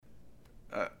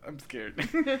I'm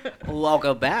scared.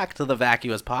 Welcome back to the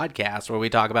Vacuous Podcast, where we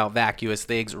talk about vacuous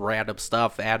things, random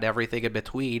stuff, and everything in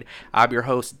between. I'm your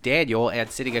host, Daniel, and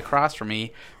sitting across from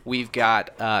me, we've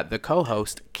got the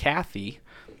co-host, Kathy,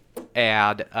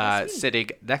 and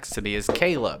sitting next to me is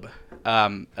Caleb.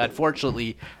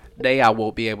 Unfortunately, Naya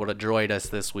won't be able to join us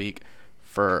this week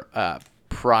for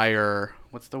prior,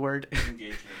 what's the word?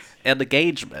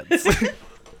 Engagements.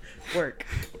 Work.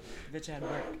 Bitch had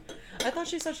work. I thought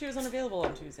she said she was unavailable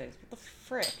on Tuesdays. What the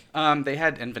frick? They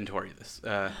had inventory this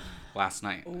last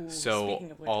night. Ooh, so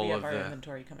speaking of which, all we have of our the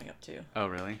inventory coming up too. Oh,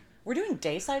 really? We're doing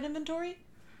dayside inventory?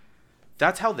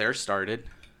 That's how theirs started.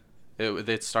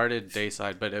 It started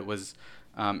dayside, but it was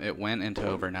it went into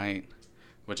overnight,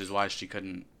 which is why she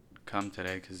couldn't come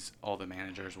today, because all the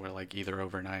managers were like either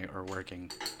overnight or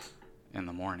working in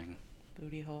the morning.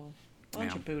 Booty hole.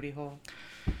 Bunch of booty hole.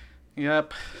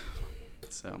 Yep.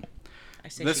 So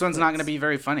this one's not going to be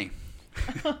very funny.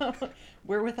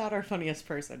 We're without our funniest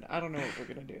person. I don't know what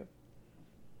we're going to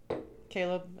do.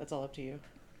 Caleb, it's all up to you.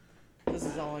 This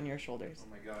is all on your shoulders. Oh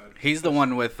my god. He's the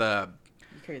one with You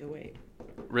carry the weight.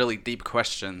 really deep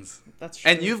questions. That's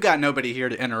true. And you've got nobody here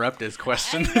to interrupt his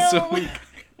question I this know. week.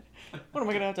 What, am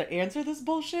I going to have to answer this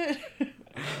bullshit?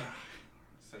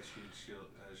 Such huge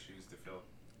shoes to fill.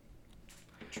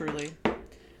 Truly.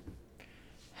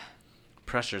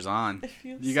 Pressure's on. It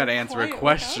feels You got to so answer a quiet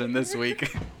question without this her.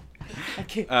 week. I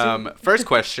can't do it. First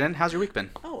question, how's your week been?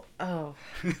 Oh,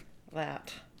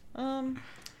 that.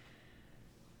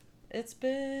 It's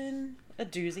been a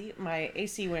doozy. My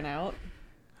AC went out.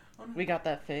 We got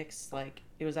that fixed. Like,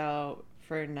 it was out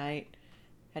for a night.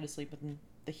 Had to sleep in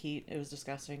the heat. It was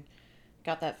disgusting.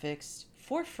 Got that fixed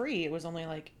for free. It was only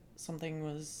like something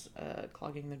was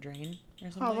clogging the drain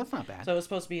or something. Oh, that's not bad. So it was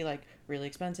supposed to be like really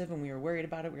expensive, and we were worried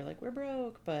about it. We were like, we're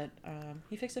broke, but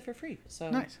he fixed it for free. So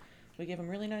Nice. we gave him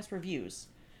really nice reviews.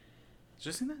 Did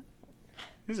you see that?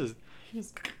 This is He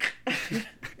just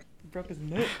broke his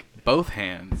neck. both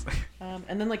hands.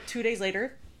 And then like 2 days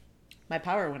later, my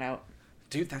power went out.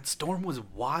 Dude, that storm was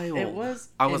wild. It was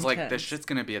I was like, intense. this shit's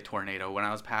gonna be a tornado. When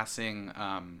I was passing,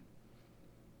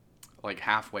 like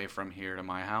halfway from here to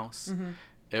my house, Mm-hmm.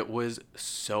 it was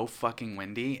so fucking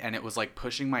windy, and it was like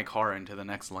pushing my car into the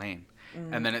next lane.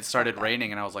 And then it started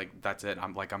raining, and I was like, that's it.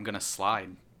 I'm gonna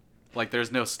slide. Like,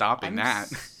 there's no stopping that.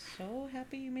 So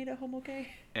happy you made it home okay.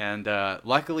 And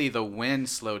luckily, the wind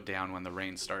slowed down when the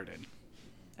rain started.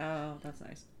 Oh, that's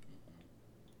nice.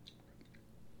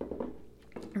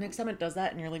 Next time it does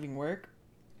that and you're leaving work,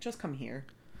 just come here.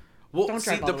 Well, Don't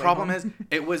see, drive all the the way problem home. is,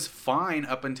 it was fine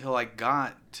up until I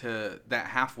got to that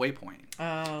halfway point.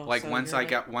 Oh, Like, so once you're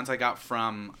I got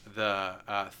from the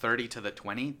 30 to the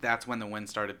 20, that's when the wind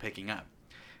started picking up.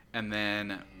 And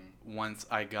then once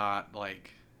I got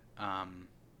like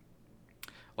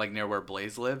near where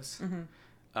Blaze lives,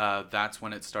 that's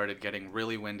when it started getting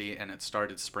really windy, and it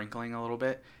started sprinkling a little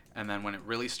bit. And then when it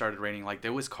really started raining, like,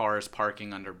 there was cars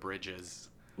parking under bridges.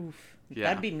 Oof. Yeah.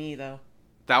 That'd be me though.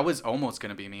 That was almost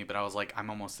gonna be me, but I was like, I'm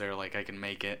almost there. Like, I can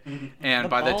make it. And The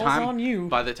by the ball's time on you.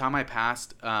 by the time I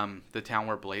passed the town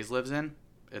where Blaze lives in,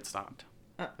 it stopped.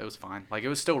 It was fine. Like, it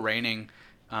was still raining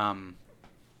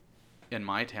in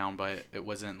my town, but it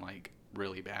wasn't like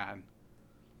really bad.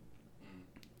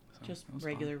 So Just it was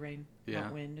regular fine. rain, Yeah.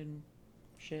 not wind and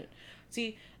shit.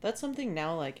 See, that's something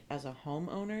now, like, as a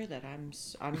homeowner, that I'm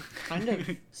kind of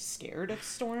scared of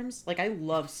storms. Like, I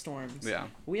love storms. Yeah.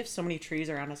 We have so many trees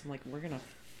around us. I'm like, we're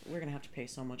gonna have to pay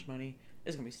so much money.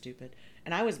 It's gonna be stupid.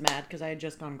 And I was mad because I had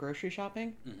just gone grocery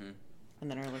shopping,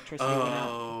 and then our electricity went out.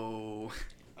 Oh.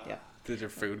 Yeah, Did your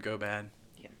food go bad?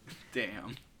 yeah.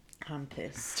 Damn. I'm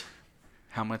pissed.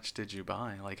 How much did you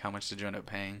buy? Like, how much did you end up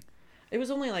paying? It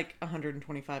was only like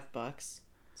 $125,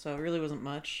 so it really wasn't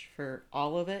much for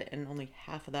all of it, and only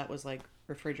half of that was like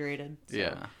refrigerated. So,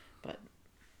 Yeah. But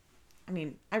I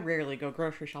mean, I rarely go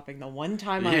grocery shopping. The one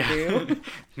time I do,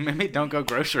 Maybe don't go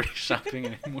grocery shopping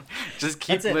anymore. Just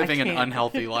keep That's it, I living an can't.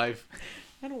 unhealthy life.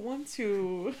 I don't want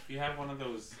to. If you have one of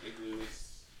those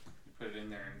igloos, you put it in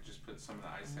there and just put some of the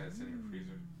ice heads in your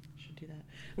freezer. Should do that.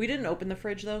 We didn't open the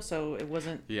fridge though, so it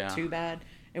wasn't too bad.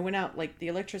 It went out like the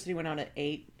electricity went out at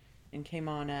 8 and came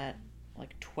on at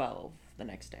like 12 the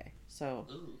next day. So,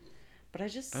 but I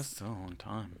just That's still a long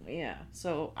time. yeah.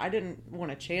 So I didn't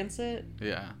want to chance it,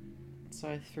 Yeah. so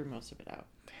I threw most of it out.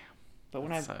 Damn. But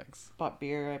when That I sucks. bought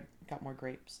beer, I got more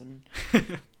grapes and There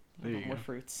you more go.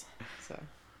 fruits. So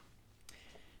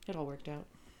it all worked out.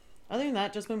 Other than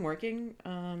that, just been working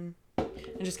and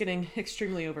just getting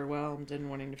extremely overwhelmed and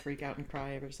wanting to freak out and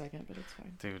cry every second, but it's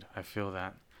fine. Dude, I feel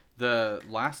that. The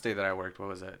last day that I worked, what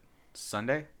was it?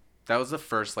 Sunday? That was the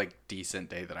first like decent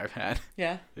day that I've had.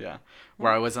 Yeah. Yeah.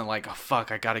 Where I wasn't like, oh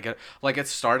fuck, I gotta get like it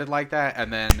started like that,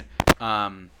 and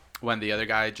then when the other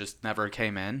guy just never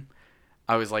came in,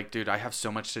 I was like, dude, I have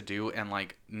so much to do, and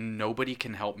like nobody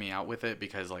can help me out with it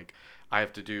because like I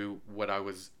have to do what I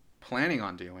was planning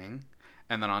on doing,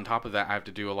 and then on top of that I have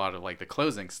to do a lot of like the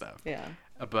closing stuff. Yeah.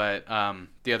 But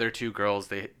the other two girls,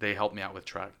 they helped me out with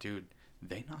truck, dude.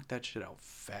 They knocked that shit out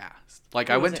fast. Like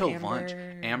Who I was went it, to Amber? lunch,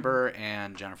 Amber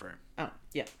and Jennifer. Oh,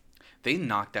 yeah. They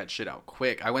knocked that shit out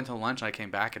quick. I went to lunch and I came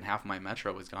back and half of my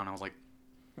Metro was gone. I was like,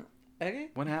 Okay.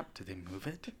 what happened? Did they move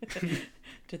it?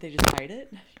 Did they just hide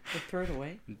it? They throw it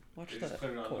away? Watch They the just put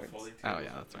it on the cords. foldy Oh, tables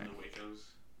yeah, that's and right. the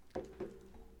Wacos.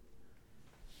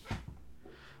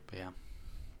 But yeah.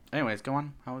 Anyways, go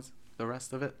on. How was the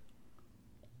rest of it?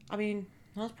 I mean,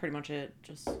 that was pretty much it.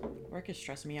 Just work is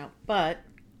stressing me out. But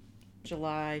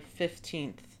July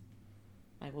 15th,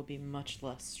 I will be much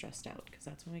less stressed out because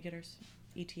that's when we get our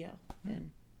ETL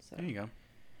in. So There you go.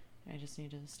 I just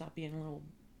need to stop being a little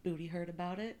booty hurt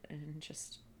about it and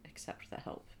just accept the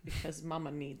help because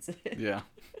Mama needs it. Yeah,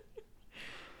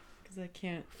 Because I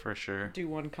can't for sure. do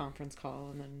one conference call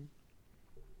and then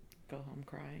go home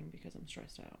crying because I'm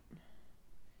stressed out.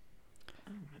 I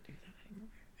don't want to do that anymore.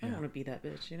 I don't Yeah. want to be that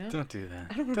bitch, you know? Don't do that.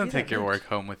 I don't wanna Don't be take that your bitch. work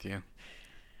home with you.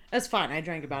 That's fine. I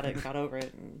drank about it and got over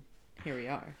it, and here we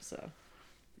are. So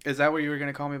Is that what you were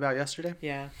gonna call me about yesterday?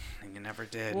 yeah, And you never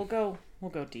did. we'll go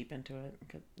deep into it.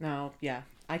 No, yeah,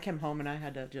 I came home and I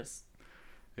had to just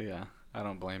Yeah, I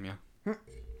don't blame you.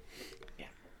 Yeah.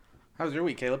 How was your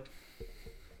week, Caleb?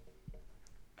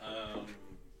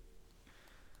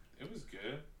 It was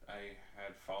good. I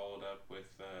had followed up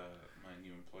with my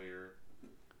new employer.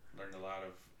 Learned a lot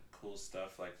of cool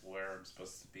stuff like where I'm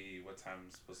supposed to be, what time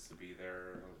I'm supposed to be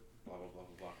there, blah blah blah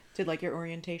blah blah. did like your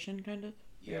orientation kind of.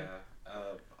 Yeah,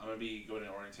 I'm gonna be going to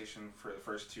orientation for the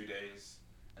first 2 days,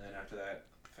 and then after that,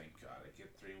 thank God, I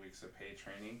get 3 weeks of paid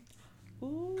training.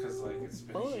 Ooh, Because like it's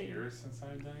been boy. years since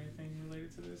I've done anything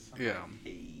related to this. I'm Yeah. like,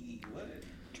 hey, what?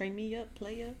 Train me up,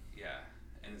 player. Yeah,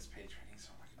 and it's paid training, so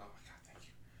I'm like, oh my God, thank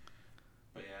you.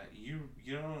 But yeah, you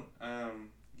don't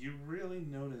you really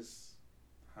notice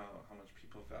how much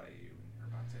people value you when you're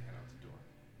about to head out the door.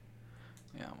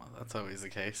 Yeah, well, that's always the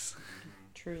case.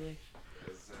 Truly.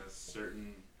 Because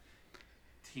certain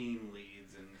team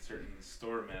leads and certain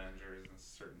store managers and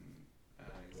certain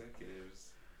executives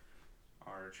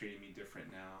are treating me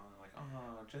different now. Like,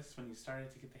 oh, just when you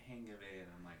started to get the hang of it.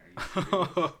 I'm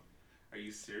like, are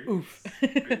you serious? Oof. Are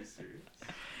you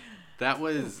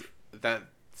serious? That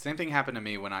same thing happened to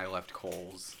me when I left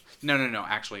Kohl's. No.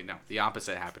 Actually, no. The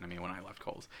opposite happened to me when I left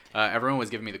Kohl's. Everyone was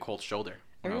giving me the cold shoulder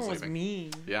when Everyone I was was leaving.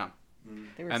 mean. Yeah.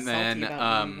 They were And salty then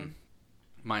about me leaving.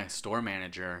 my store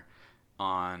manager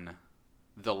on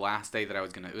the last day that I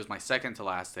was it was my second to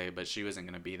last day, but she wasn't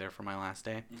gonna be there for my last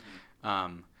day.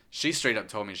 She straight up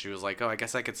told me, she was like, oh, I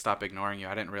guess I could stop ignoring you.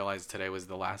 I didn't realize today was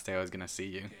the last day I was gonna see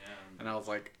you. Yeah. And I was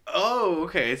like, oh,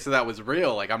 okay, so that was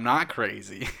real. Like, I'm not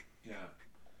crazy. Yeah.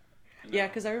 Yeah,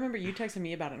 because I remember you texting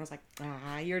me about it, and I was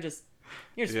like, you're just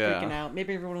Yeah. freaking out.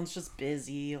 Maybe everyone's just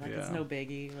busy. Like, it's Yeah. no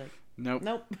biggie. Like, Nope.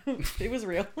 nope. It was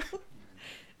real.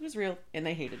 It was real, and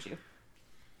they hated you.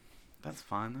 That's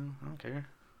fine, though. I don't care.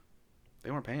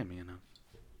 They weren't paying me enough.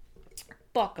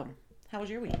 Fuck 'em. How was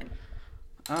your week?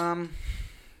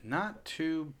 Not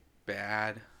too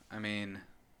bad. I mean,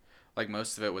 like,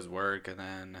 most of it was work, and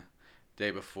then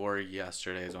day before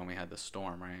yesterday is when we had the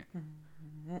storm,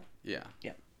 right? Yeah.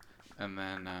 Yep. And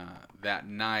then that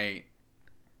night,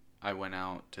 I went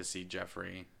out to see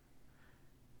Jeffrey.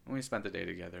 We spent the day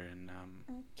together and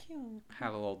Oh, cute. had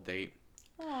a little date.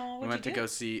 Oh, We went to go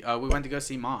see. We went to go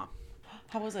see Ma.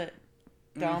 How was it?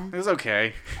 Dumb. It was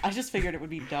okay. I just figured it would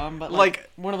be dumb, but Like-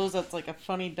 one of those that's like a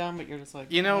funny dumb, but you're just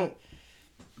like, You know,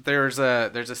 there's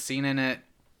a scene in it.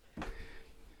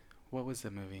 What was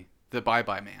the movie? The Bye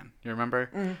Bye Man. You remember?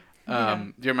 Yeah.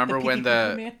 Do you remember The when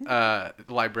Pee-Pee the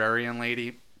librarian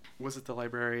lady, was it the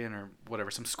librarian or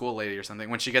whatever, some school lady or something,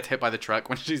 when she gets hit by the truck,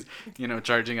 when she's,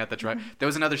 charging at the truck? There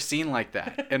was another scene like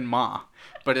that in Ma,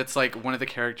 but it's like one of the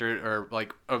characters, or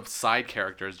like a side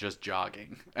characters, just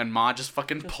jogging, and Ma just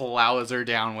fucking plows her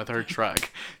down with her truck.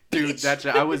 Dude,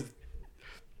 I was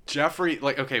Jeffrey.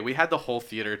 Like, okay, we had the whole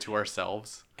theater to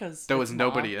ourselves. because There was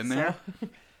nobody in there.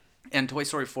 And Toy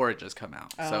Story 4 had just come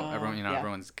out, so Oh, everyone, yeah.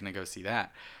 everyone's gonna go see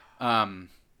that.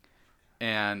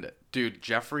 And dude,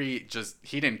 Jeffrey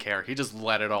he didn't care. He just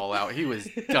let it all out. He was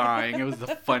dying. It was the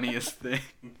funniest thing.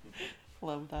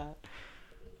 Love that.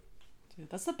 Dude,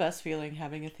 that's the best feeling,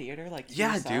 having a theater like to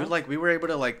Yeah, yourself. dude, like we were able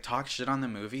to like talk shit on the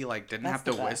movie, like didn't That's have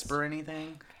to the best. whisper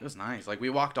anything. It was nice. Like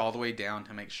we walked all the way down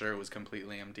to make sure it was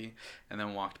completely empty and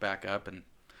then walked back up and it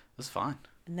was fun.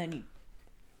 And then you.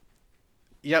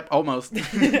 Yep, almost.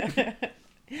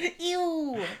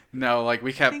 Ew. No, like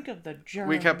we kept Think of the germs.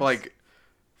 we kept like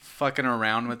fucking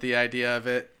around with the idea of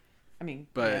it, I mean,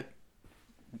 but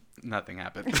nothing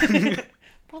happened. yeah.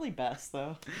 Probably best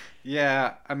though.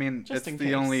 Yeah, I mean, Just it's in the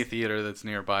case. only theater that's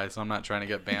nearby, so I'm not trying to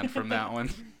get banned from that one.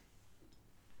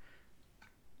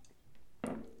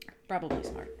 Probably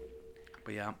smart.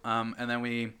 But yeah, and then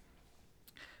we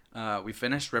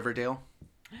finished Riverdale.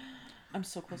 I'm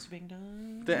so close to being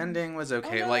done. The ending was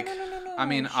okay. Oh, no, like, no, I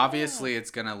mean, shut obviously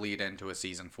it's gonna lead into a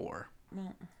season 4,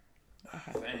 Well,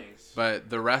 okay. Thanks. but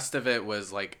the rest of it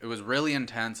was like it was really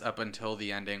intense up until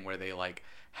the ending where they like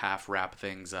half wrap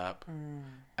things up,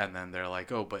 and then they're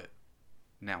like, oh, but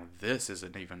now this is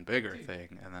an even bigger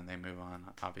thing, and then they move on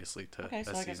obviously to Okay,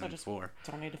 so a I guess I season just 4.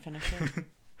 don't need to finish it.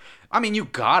 I mean, you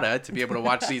gotta to be able to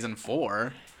watch season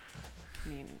 4. I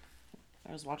mean,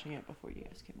 I was watching it before you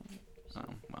guys came on. So.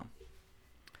 Oh well,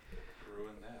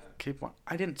 Ruin that. keep on.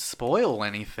 I didn't spoil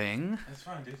anything. It's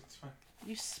fine, dude. It's fine.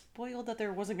 You spoiled that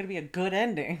there wasn't going to be a good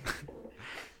ending.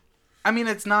 I mean,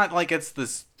 it's not like it's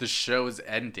the show's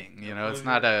ending. You know, it's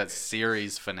not a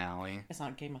series finale. It's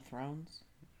not Game of Thrones.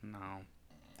 No.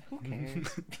 Who cares?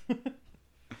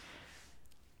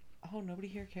 Oh, nobody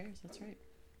here cares. That's right.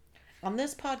 On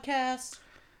this podcast,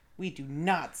 we do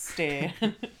not stand.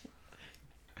 You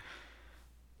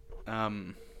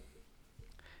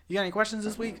got any questions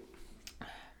this week?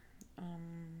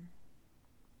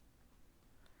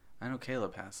 I know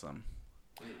Caleb has some.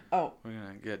 Oh, We're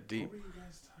gonna get deep. What were you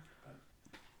guys talking about?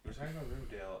 We were talking about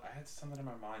Riverdale. I had something in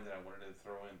my mind that I wanted to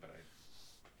throw in, but I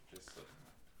just slipped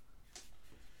my.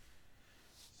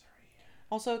 Sorry.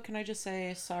 also, can I just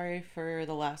say sorry for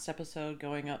the last episode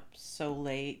going up so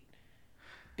late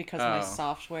because my Oh.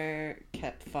 software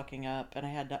kept fucking up and I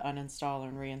had to uninstall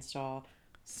and reinstall.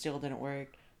 Still didn't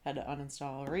work. Had to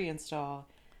uninstall, reinstall,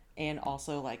 and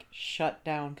also like shut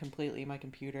down completely my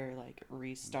computer, like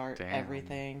restart Damn.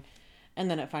 everything, and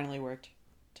then it finally worked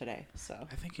today. So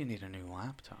I think you need a new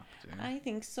laptop, dude. I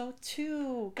think so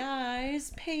too,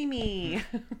 guys. Pay me.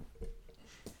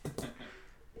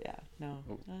 Yeah, no.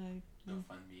 No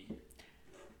fun me.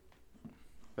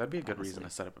 That'd be a good honestly. reason to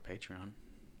set up a Patreon.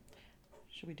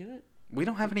 Should we do it? We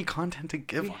don't have any content to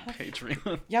give We on have-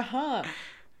 Patreon. Yeah, huh?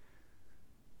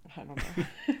 I don't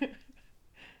know.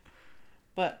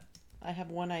 But I have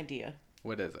one idea.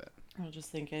 What is it? I was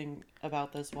just thinking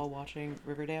about this while watching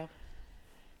Riverdale.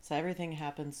 So everything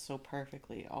happens so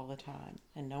perfectly all the time,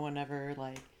 and no one ever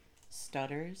like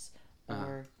stutters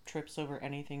or trips over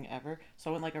anything ever. So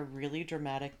I want like a really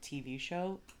dramatic TV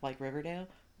show like Riverdale,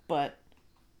 but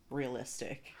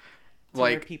realistic. So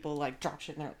where Like- people like drop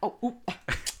shit and they're like, oh, oop.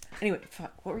 Anyway,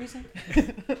 fuck, what were you saying?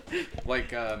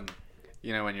 Like,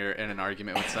 you know, when you're in an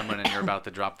argument with someone and you're about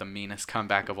to drop the meanest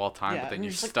comeback of all time, Yeah, but then and you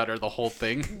you're just like- stutter the whole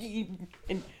thing.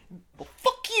 And well,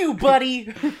 fuck you, buddy.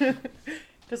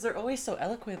 Because they're always so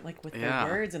eloquent, like with Yeah.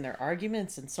 their words and their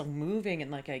arguments, and so moving,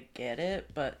 and like I get it,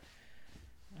 but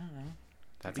I don't know,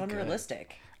 That'd it's be good.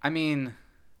 unrealistic. I mean,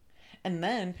 And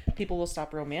then people will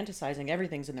stop romanticizing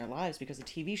everything's in their lives because of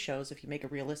TV shows. If you make a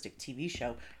realistic TV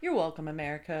show, you're welcome,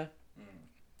 America.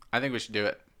 I think we should do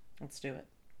it. Let's do it.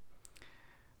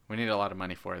 We need a lot of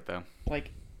money for it, though.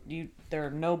 Like there are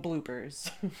no bloopers.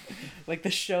 Like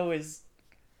the show is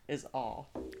all.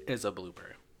 Is a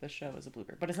blooper. The show is a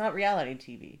blooper, but it's not reality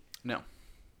TV. No.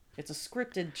 It's a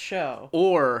scripted show.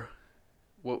 Or,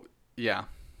 well, yeah.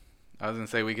 I was gonna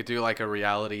say we could do like a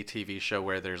reality TV show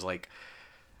where there's like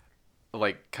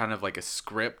kind of like a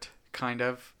script, kind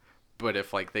of, but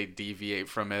if like they deviate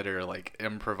from it or like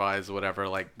improvise whatever,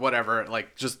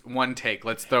 like just one take,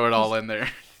 let's throw it all in there.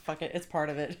 Fuck it, it's part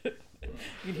of it. You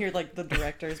can hear like the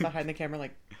directors behind the camera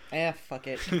like, fuck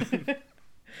it.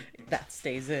 That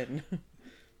stays in.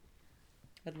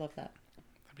 I'd love that.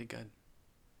 That'd be good.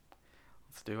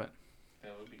 Let's do it.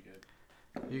 That would be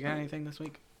good. You got anything this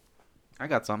week? I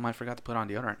got something. I forgot to put on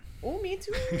deodorant. Oh, me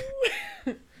too.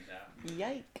 Nah.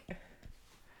 Yike.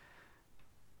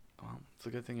 Well, it's a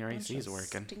good thing your Bunch AC is of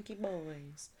working. Stinky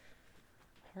boys.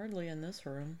 Hardly in this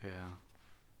room. Yeah.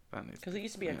 That needs. Because it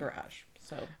used to be a garage,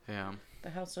 so Yeah. the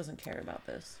house doesn't care about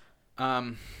this.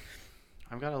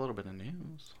 I've got a little bit of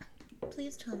news.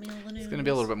 Please tell me all the news. It's gonna be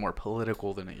a little bit more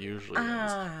political than it usually is.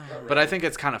 Ah, But I think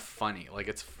it's kind of funny. Like,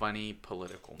 it's funny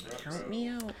political news. count me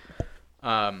out.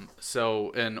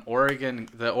 So in Oregon,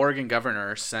 the Oregon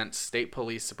governor sent state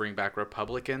police to bring back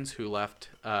Republicans who left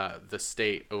the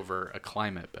state over a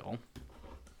climate bill.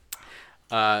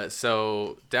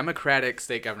 So Democratic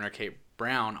State Governor Kate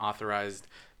Brown authorized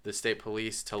the state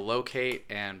police to locate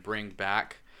and bring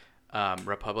back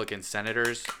Republican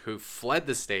senators who fled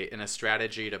the state in a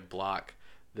strategy to block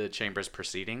the chamber's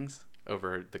proceedings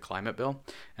over the climate bill.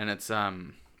 And it's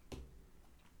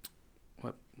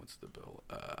what's the bill?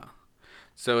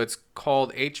 So it's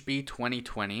called HB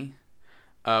 2020,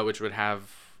 which would have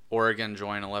Oregon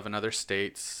join 11 other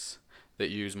states that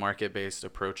use market-based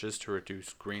approaches to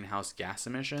reduce greenhouse gas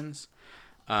emissions,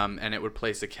 and it would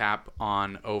place a cap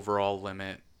on overall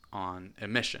limit on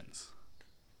emissions.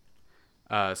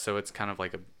 So it's kind of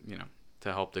like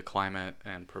to help the climate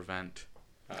and prevent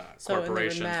So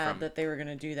corporations and they were mad from. that they were going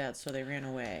to do that, so they ran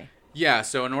away. Yeah.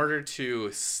 So in order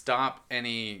to stop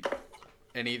anything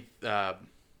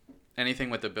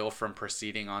with the bill from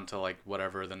proceeding on to like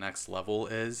whatever the next level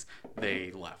is,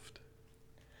 they left.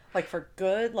 Like for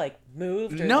good, like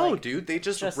moved? Or No, like, dude, they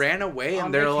just just ran away on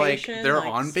and they're vacation, they're like,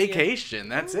 on see ya. vacation.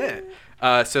 That's it.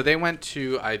 So they went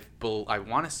to I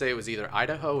want to say it was either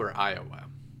Idaho or Iowa.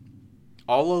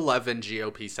 All 11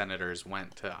 GOP senators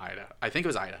went to Idaho. I think it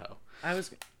was Idaho. Ohio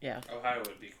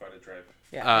would be quite a drive.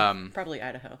 Yeah, probably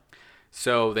Idaho.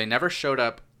 So they never showed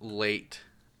up late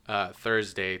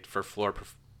Thursday for floor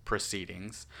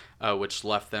proceedings, which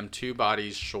left them 2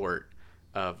 bodies short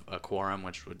of a quorum,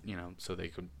 which would, so they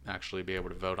could actually be able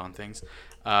to vote on things.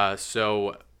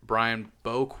 So Brian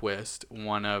Boquist,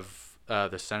 one of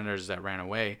the senators that ran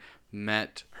away,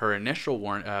 met her initial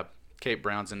Kate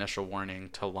Brown's initial warning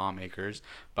to lawmakers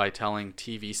by telling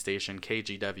TV station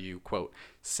KGW, quote,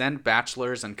 "Send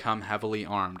bachelors and come heavily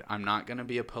armed. I'm not going to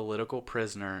be a political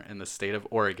prisoner in the state of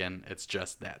Oregon. It's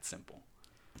just that simple."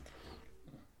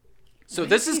 So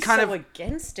this is kind of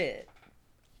against it.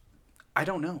 I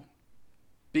don't know.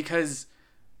 Because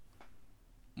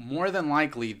more than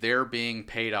likely they're being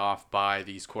paid off by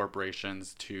these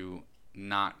corporations to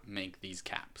not make these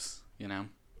caps,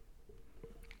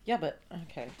 Yeah, but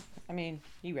okay. I mean,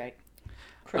 you're right.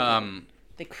 Crooked.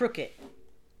 They crook it.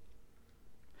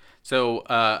 So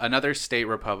another state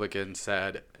Republican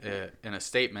said in a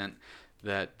statement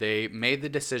that they made the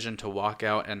decision to walk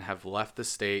out and have left the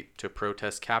state to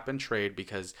protest cap and trade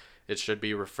because it should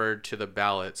be referred to the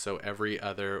ballot so every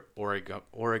other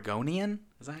Oregonian,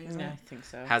 is that how you say it? I think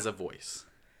so. Has a voice.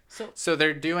 So So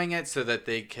they're doing it so that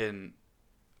they can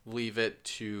leave it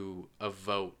to a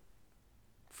vote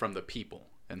from the people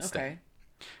instead. okay.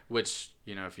 Which,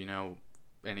 if you know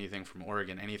anything from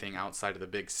Oregon, anything outside of the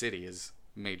big city is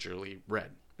majorly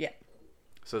red. Yeah.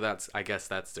 So I guess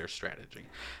that's their strategy.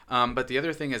 But the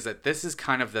other thing is that this is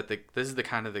kind of the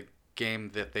kind of the game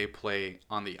that they play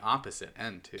on the opposite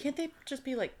end too. Can't they just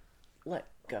be like, let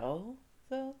go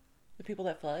though? The people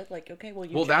that fled, like, okay, well,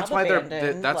 you. Well, job that's why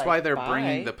abandoned, that's like, why they're bye.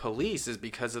 bringing the police, is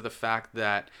because of the fact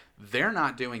that they're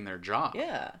not doing their job.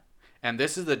 Yeah. And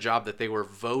this is the job that they were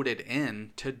voted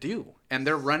in to do, and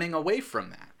they're running away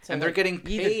from that, So, and they're like, getting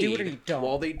you either do it or you paid don't.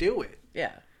 while they do it.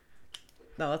 Yeah.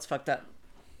 No, that's fucked up.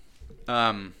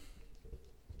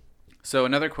 So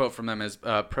another quote from them is,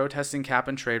 "Protesting cap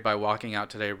and trade by walking out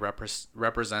today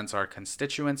represents our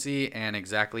constituency and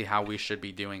exactly how we should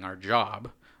be doing our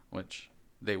job," which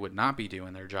they would not be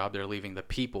doing their job. They're leaving the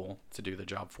people to do the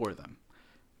job for them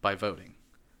by voting,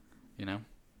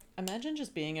 Imagine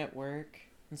just being at work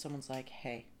and someone's like,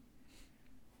 hey,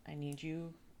 I need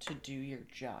you to do your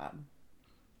job.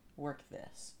 Work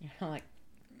this. You're like,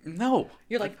 No.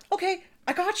 you're like, okay,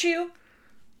 I got you.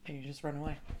 And you just run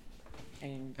away.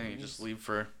 And you just leave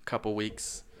for a couple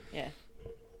weeks. Yeah.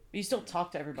 You still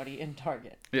talk to everybody in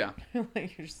Target. Yeah.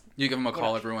 Like, you're just, You give them a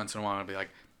call every once in a while and be like,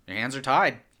 your hands are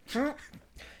tied.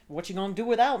 what you gonna do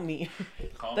without me?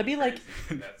 Call That'd me be like,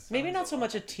 crazy. That maybe sounds not so lot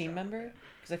much a like team job. member,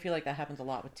 because I feel like that happens a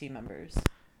lot with team members.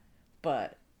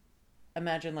 But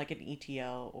imagine like an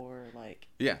ETL or like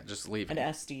Yeah, just leave. an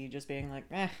SD just being like,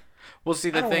 Well, see,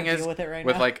 I the don't thing wanna is, deal with it right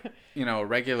with now. like, a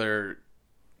regular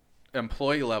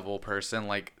employee level person,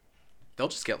 like, they'll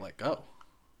just get let go.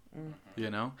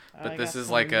 But I this got is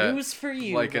some like news for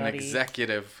you, an buddy.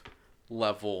 executive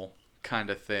level kind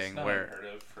of thing It's not where unheard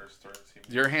of for a store team.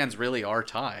 your hands really are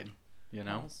tied.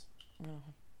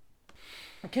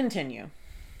 Continue.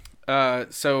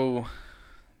 So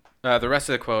the rest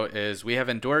of the quote is, "We have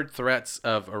endured threats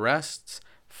of arrests,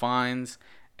 fines,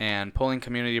 and pulling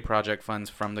community project funds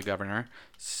from the governor,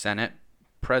 Senate,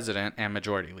 president, and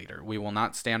majority leader. We will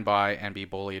not stand by and be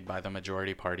bullied by the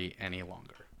majority party any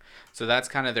longer." So that's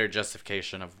kind of their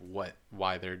justification of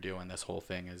why they're doing this whole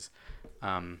thing, is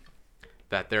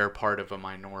that they're part of a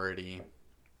minority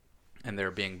and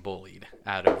they're being bullied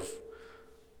out of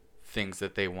things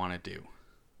that they want to do.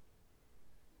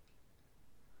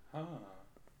 Huh.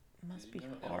 must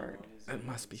be hard. It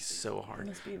must be so It hard.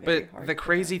 must be very hard The for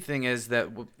crazy them. thing is that,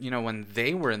 when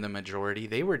they were in the majority,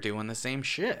 they were doing the same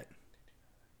shit.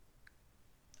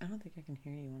 I don't think I can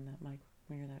hear you on that mic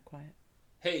when you're that quiet.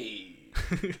 Hey,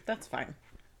 That's fine.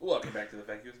 welcome back to the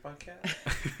Vacuous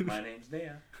Podcast. My name's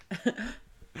Naya.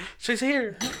 She's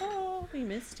here. Oh, we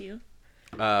missed you.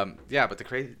 Yeah, but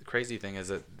the crazy thing is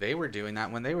that they were doing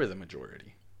that when they were the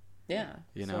majority. Yeah.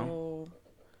 You know? So,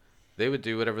 They would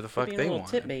do whatever the fuck being they a little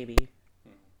wanted. tit baby.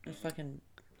 Just fucking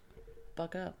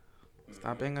buck up,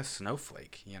 Stop being a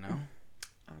snowflake, you know?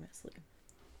 honestly.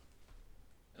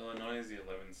 Illinois is the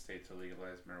 11th state to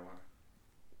legalize marijuana.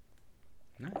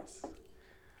 Nice.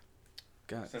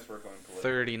 Got Since we're going political.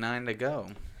 39 to go.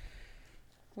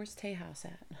 Where's Tejas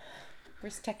at?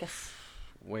 Where's Texas?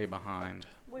 Way behind.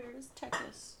 Where's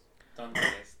Texas? Donde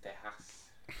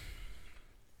Tejas?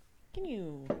 Can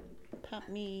you pop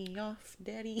me off,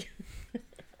 Daddy?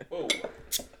 Whoa.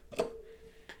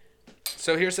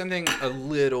 So here's something a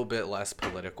little bit less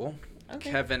political.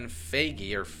 Okay. Kevin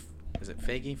Feige, or is it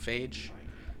Feige?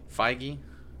 Feige?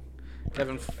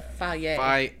 Kevin Faye.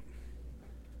 Feige.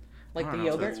 Like I the don't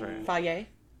know if yogurt? that's right. Faye?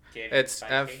 It's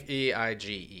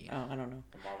Feige. Oh, I don't know.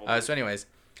 The Marvel So anyways,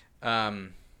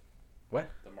 what?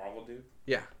 The Marvel dude?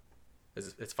 Yeah.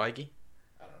 It's Feige?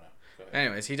 I don't know. Go ahead.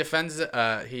 Anyways, he defends.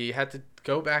 He had to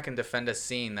go back and defend a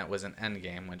scene that was an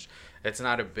Endgame, which it's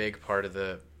not a big part of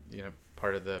the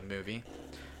movie.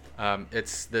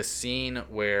 It's the scene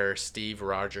where Steve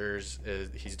Rogers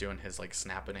he's doing his like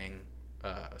snapping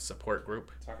support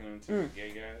group. Talking to the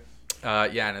gay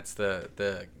guys? Yeah, and it's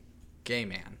the gay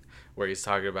man where he's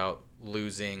talking about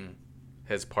losing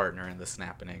his partner in the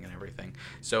snapping and everything.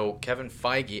 So Kevin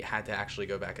Feige had to actually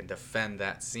go back and defend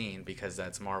that scene because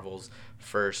that's Marvel's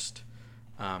first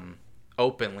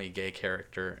openly gay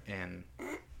character in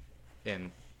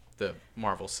the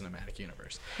Marvel Cinematic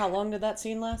Universe. How long did that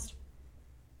scene last?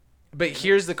 But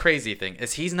here's the crazy thing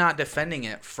is he's not defending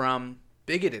it from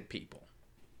bigoted people.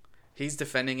 He's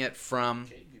defending it from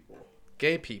Gay people.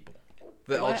 gay people,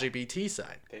 the What? LGBT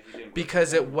side, That he didn't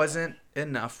because it represent. wasn't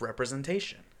enough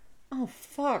representation. Oh,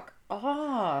 fuck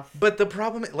off. But the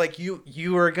problem, like you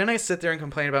are gonna sit there and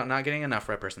complain about not getting enough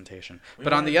representation, We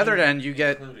but on wanna the other be end, you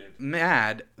get included.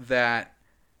 mad that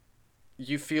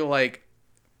you feel like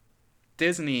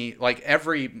Disney, like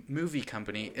every movie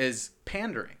company, is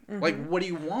pandering. Like, what do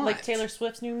you want? Like Taylor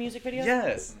Swift's new music video?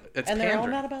 Yes, it's And they're all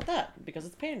pandering. mad about that because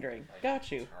it's pandering.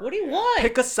 Got you. What do you want?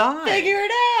 Pick a side. Figure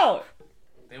it out.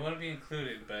 They want to be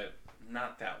included, but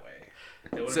not that way.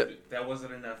 That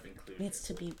wasn't enough included. Needs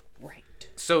to be right.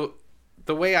 So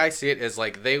the way I see it is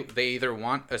like they either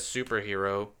want a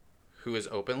superhero who is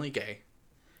openly gay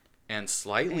and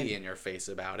slightly in your face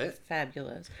about it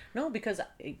Fabulous. No, because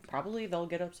probably they'll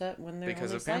get upset when they're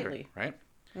because only of pandering, slightly.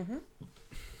 right? Mm-hmm.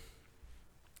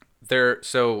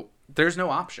 There's no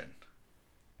option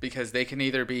because they can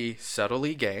either be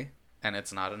subtly gay and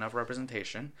it's not enough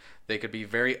representation. They could be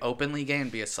very openly gay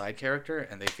and be a side character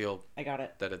and they feel I got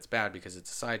it. that it's bad because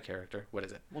it's a side character. What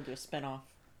is it? We'll do a spinoff.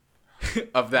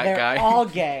 Of that They're guy? all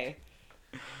gay.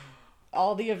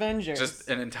 All the Avengers. Just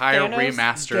an entire Thanos,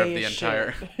 remaster of gay the as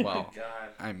entire. shit. Well, God.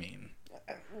 I mean,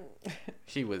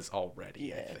 he was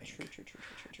already. I Yeah, think true.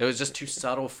 it was just too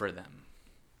subtle for them.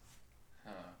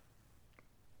 Huh.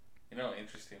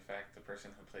 Interesting fact, the person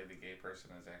who played the gay person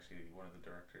is actually one of the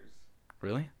directors.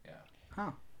 Really? Yeah.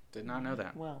 Huh? Did not know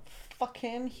that. Well, fuck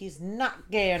him. He's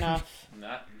not gay enough.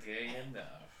 Not gay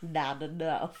enough. Not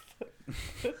enough.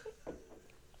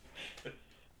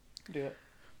 Do it.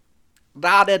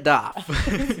 Not enough.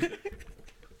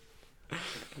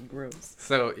 Gross.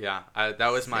 So yeah,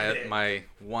 that was my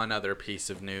one other piece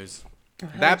of news. How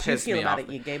That did you pissed feel me about off.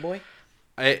 it, you gay boy?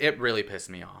 It really pissed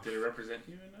me off. Did it represent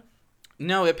you enough?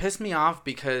 No, it pissed me off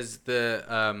because the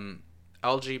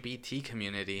LGBT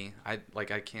community. I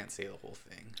can't say the whole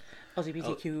thing.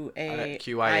 LGBTQA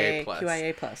QIA+.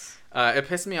 QIA plus. It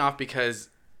pissed me off because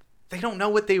they don't know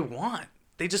what they want.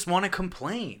 They just want to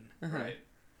complain. Right.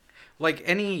 Like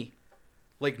any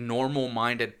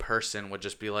normal-minded person would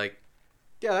just be like,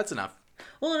 yeah, that's enough.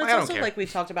 Well, and I it's don't also care. like we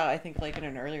talked about, I think, like in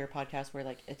an earlier podcast where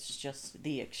like it's just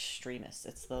the extremists.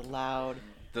 It's the loud.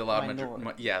 The loud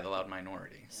Minority. the loud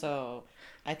minority. So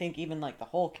I think even like the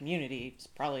whole community is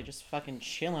probably just fucking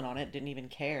chilling on it, didn't even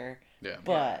care. Yeah.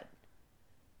 But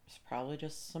there's probably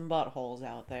just some buttholes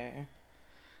out there.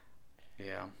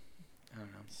 Yeah. I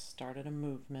don't know. Started a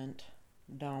movement.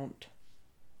 Don't.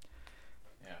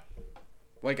 Yeah.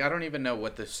 Like, I don't even know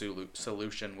what the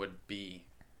solution would be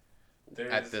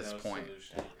There at is this no point.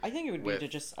 solution. I think it would With- be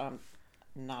to just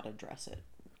not address it.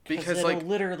 Because, it'll like,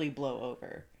 literally blow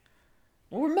over.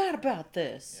 We're mad about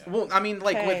this. Well, I mean,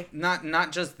 like Okay. with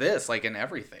not just this, like in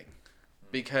everything,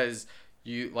 because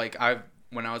you like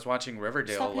when I was watching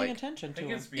Riverdale, Stop paying like attention I to think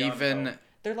them. it's beyond even help.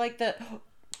 They're like that.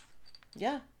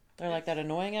 Yeah. They're like that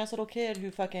annoying ass little kid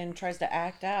who fucking tries to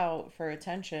act out for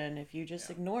attention. If you just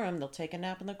ignore them, they'll take a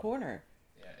nap in the corner.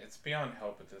 Yeah, it's beyond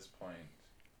help at this point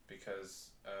because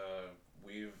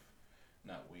we've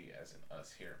not we as in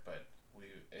us here, but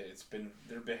it's been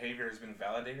their behavior has been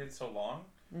validated so long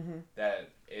that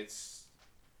it's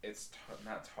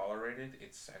not tolerated.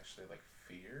 It's actually like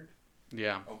feared.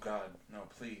 yeah, Oh God, no!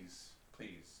 Please.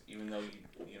 Even though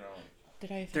you know.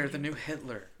 Did I offend they're you? the new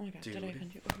Hitler, Oh my god, dude. did I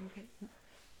offend you? Are you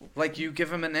okay? Like you give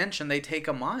them an inch and they take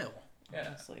a mile. Yeah.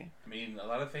 Honestly. I mean, a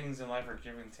lot of things in life are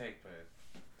give and take, but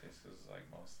this is like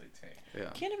mostly take. Yeah.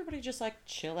 Can't everybody just like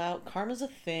chill out? Karma's a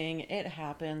thing. It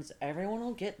happens. Everyone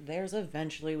will get theirs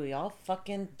eventually. We all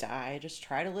fucking die. Just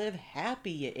try to live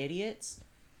happy, you idiots.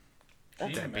 Could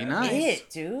you That'd be imagine- nice. It,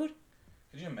 dude.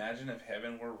 Could you imagine if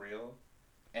heaven were real,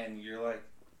 and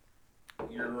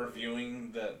you're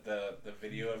reviewing the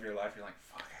video of your life? You're like,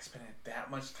 fuck, I spent that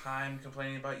much time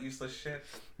complaining about useless shit.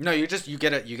 No, you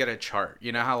get a chart.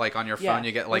 You know how like on your phone Yeah,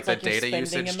 you get like it's the like your data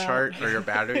spending usage amount. chart or your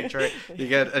battery chart. You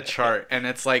get a chart and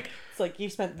it's like It's like you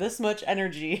spent this much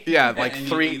energy. yeah, like And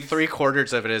you- three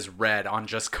quarters of it is red on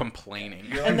just complaining.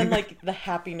 You're And then like the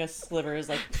happiness sliver is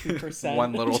like 2%.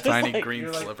 One little Just, tiny like, green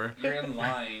You're like, sliver. you're in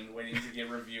line waiting to get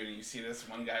reviewed, and you see this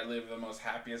one guy live the most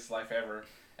happiest life ever,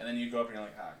 and then you go up and you're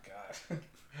like, oh God,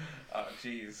 oh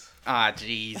jeez, Ah,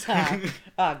 jeez.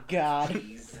 Oh god.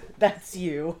 jeez. That's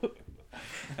you.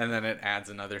 And then it adds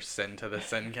another sin to the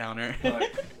sin counter.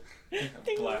 Like,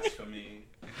 blasphemy.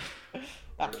 Oh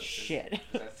Or is- shit.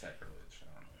 Is that sacrilege? I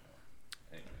don't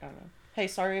know. Anyway, I don't know. Hey,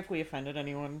 sorry if we offended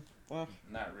anyone. Well,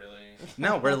 not really.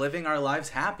 No, we're living our lives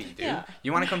happy, dude. Yeah.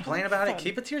 You want to complain about it? Fun.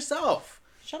 Keep it to yourself.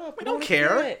 shut up. We I don't wanna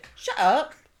care. hear it. Shut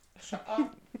up. Shut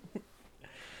up.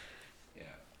 Yeah.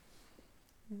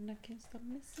 And I can't stop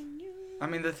missing you. I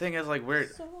mean, the thing is, like, we're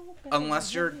so bad.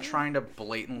 unless you're trying to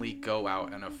blatantly go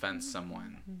out and offend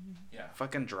someone, Yeah.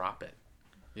 fucking drop it.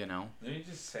 You know, Let me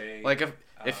just say. like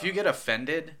if you get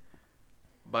offended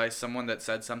by someone that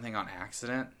said something on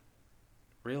accident,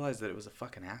 realize that it was a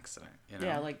fucking accident. You know.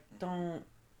 Yeah, like don't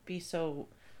be so.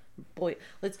 Boy,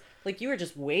 let's like you were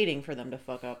just waiting for them to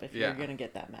fuck up if Yeah. you're gonna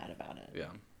get that mad about it. Yeah.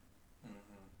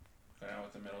 Going out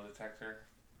with the metal detector.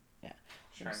 Yeah.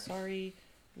 Trying I'm to- sorry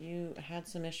you had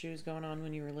some issues going on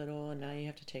when you were little and now you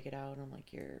have to take it out on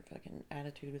like your fucking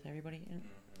attitude with everybody. And,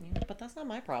 yeah, but that's not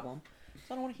my problem.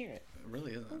 So I don't want to hear it. It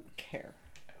really I isn't. don't care.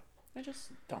 I just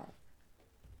don't.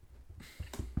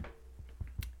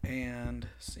 And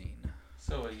scene.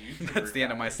 So a YouTuber. That's the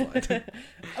end of my died. slide.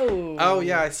 Oh. Oh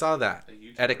yeah, I saw that. A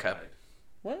YouTuber Etika. died.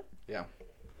 What? Yeah.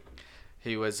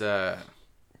 He was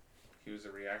He was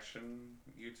a reaction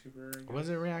YouTuber. I guess? was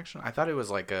it reaction? I thought it was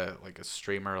like a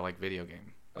streamer, like video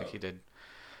game. Like Oh. he did.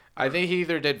 I think he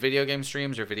either did video game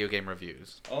streams or video game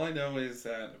reviews. All I know is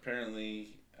that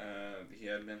apparently he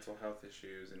had mental health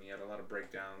issues and he had a lot of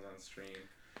breakdowns on stream,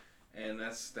 and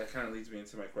that kind of leads me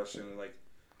into my question: like,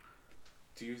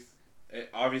 do you?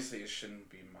 Obviously, it shouldn't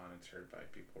be monitored by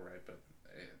people, right? But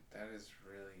that is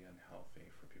really unhealthy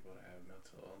for people to have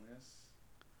mental illness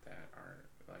that are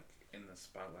like in the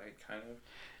spotlight, kind of,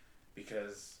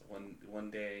 because one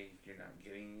day you're not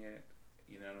getting it.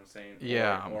 You know what I'm saying?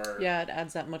 Yeah. Or Yeah, it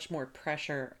adds that much more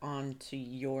pressure onto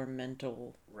your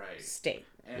mental right. state.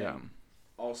 And Yeah.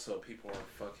 also, people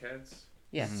are fuckheads.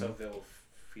 Yeah. Mm-hmm. So they'll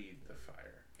feed the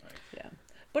fire. Like, Yeah.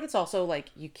 But it's also like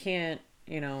you can't,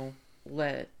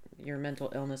 let your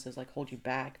mental illnesses like hold you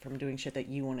back from doing shit that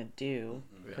you want to do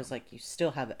because like you still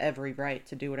have every right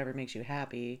to do whatever makes you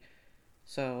happy.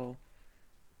 So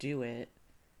do it.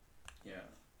 yeah.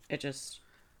 It just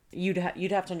you'd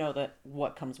have to know that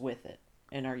what comes with it,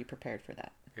 and are you prepared for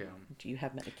that? Yeah. Do you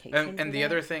have medication? And for the that?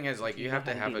 other thing is like Do you know have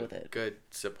to how have deal a with it? good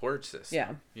support system.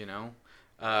 Yeah. You know,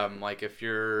 like if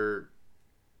you're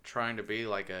trying to be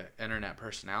like a internet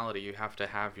personality, you have to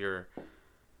have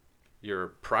your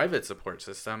private support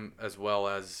system as well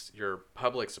as your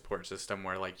public support system,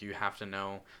 where like you have to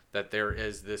know that there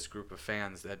is this group of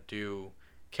fans that do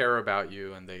care about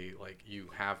you and they like you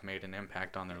have made an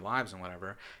impact on their lives and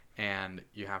whatever, and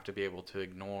you have to be able to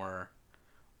ignore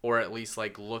or at least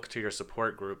like look to your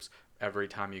support groups every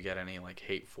time you get any like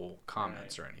hateful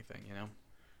comments Right. or anything, you know?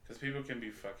 Because people can be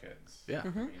fuckheads. Yeah. I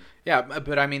mean, Yeah,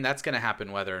 but I mean that's going to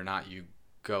happen whether or not you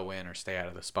go in or stay out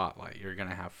of the spotlight. You're going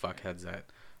to have fuckheads that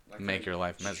like make a- your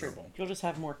life True. miserable. You'll just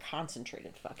have more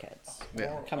concentrated fuckheads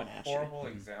Yeah. coming a at you. horrible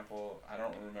example. I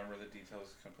don't remember the details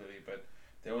completely, but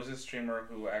there was a streamer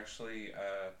who actually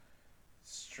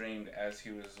streamed as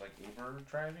he was like Uber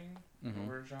driving,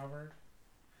 Uber jobber,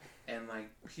 and like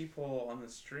people on the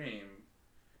stream,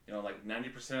 you know, like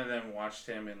 90% of them watched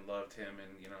him and loved him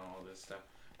and you know all this stuff,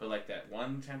 but like that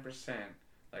 10%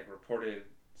 like reported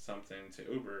something to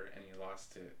Uber and he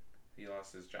lost it. He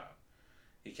lost his job.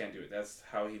 He can't do it. That's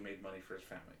how he made money for his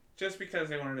family. Just because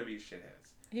they wanted to be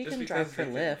shitheads. He Just can because drive for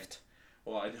they Lyft.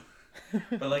 Well, I don't.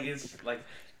 But like it's like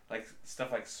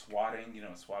stuff like swatting. You know,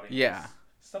 swatting. Yeah.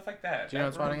 Stuff like that. Do you know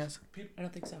what swatting is? I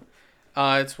don't think so.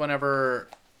 It's whenever,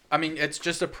 I mean, it's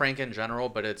just a prank in general,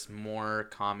 but it's more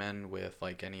common with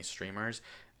like any streamers.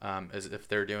 Is if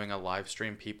they're doing a live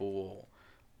stream, people will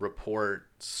report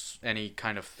any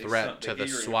kind of threat to the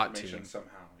SWAT team. Somehow,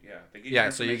 yeah. Yeah,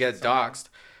 so you get doxxed,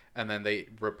 and then they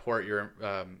report your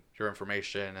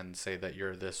information and say that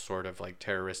you're this sort of like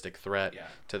terroristic threat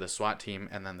to the SWAT team,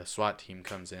 and then the SWAT team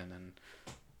comes in and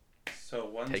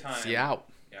takes you out.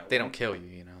 Yeah, they don't kill you,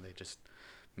 you know. They just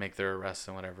make their arrests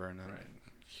and whatever, and then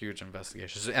huge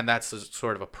investigations, and that's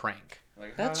sort of a prank.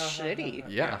 Like, that's shitty.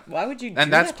 Yeah. Why would you?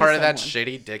 And that's part of that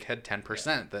shitty dickhead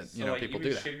 10% that you know like, people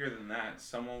even do that. Shittier than that,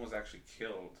 someone was actually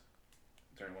killed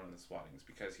during one of the swattings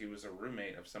because he was a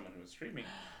roommate of someone who was streaming.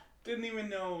 Didn't even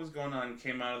know what was going on.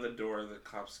 Came out of the door. The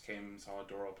cops came, saw a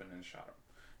door open, and shot him.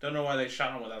 Don't know why they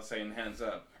shot him without saying hands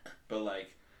up, but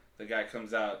like the guy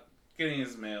comes out getting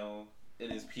his mail in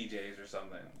his PJs or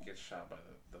something, gets shot by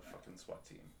the fucking SWAT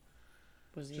team.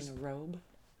 Was he in a robe?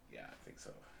 Yeah, I think so.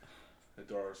 The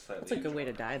door was slightly. That's a good way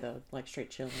to die, though. Like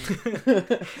straight chilling.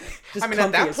 I mean,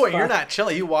 at that point, you're not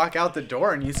chilling. You walk out the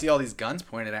door and you see all these guns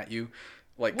pointed at you,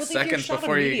 like seconds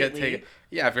before you get taken.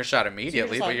 Yeah, if you're shot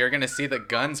immediately, so but you're gonna see the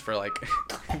guns for like.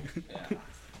 Yeah.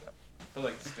 But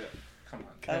like, still, come on.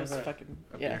 That was fucking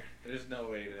There's no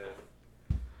way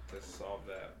to solve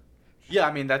that. Yeah,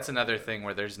 I mean that's another thing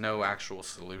where there's no actual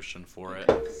solution for it.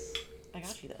 I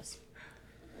got you this.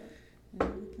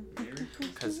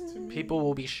 Because people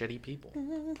will be shitty people.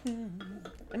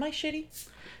 Am I shitty?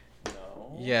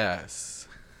 No. Yes.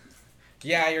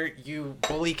 Yeah, you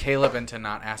bully Caleb into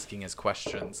not asking his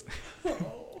questions.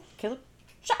 Caleb,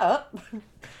 shut up.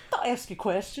 Don't ask you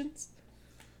questions.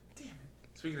 Damn it.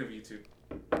 Speaking of YouTube,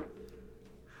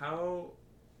 how,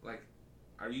 like,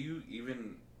 are you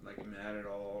even, like, mad at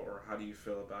all, or how do you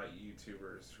feel about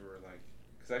YouTubers who are, like,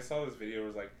 because I saw this video, it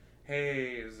was like,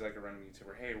 hey, it was like a random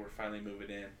YouTuber, hey, we're finally moving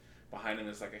in. Behind him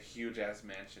is like a huge ass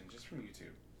mansion just from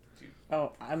YouTube. Dude.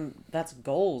 Oh, that's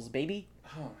goals, baby.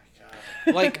 Oh my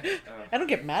god. Like, I don't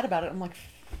get mad about it. I'm like,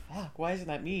 fuck, why isn't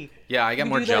that me? Yeah, I get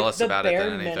more jealous about it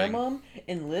than anything. The bare minimum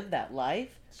and live that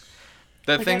life.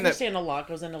 The like, thing I understand a lot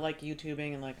goes into like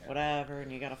YouTubing and like whatever,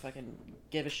 and you gotta fucking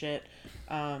give a shit.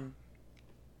 The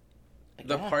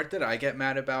part that I get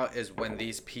mad about is when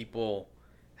these people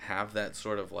have that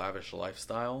sort of lavish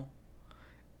lifestyle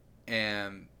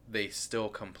and they still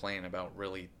complain about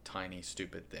really tiny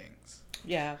stupid things.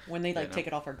 Yeah, when they like take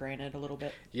it off for granted a little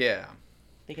bit. Yeah.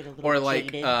 They get a little or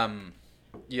like jaded.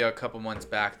 a couple months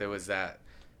back there was that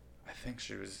I think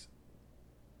she was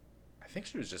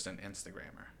just an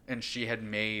Instagrammer and she had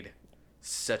made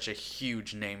such a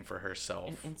huge name for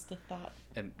herself. An Insta-thought.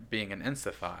 And being an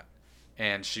Insta-thought.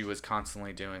 And she was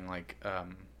constantly doing like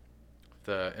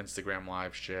the Instagram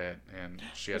live shit, and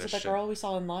she had was it that girl we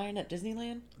saw in line at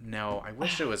Disneyland? No, I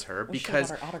wish it was her Wish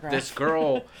because I got her autograph.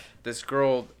 this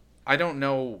girl, I don't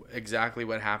know exactly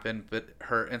what happened, but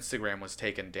her Instagram was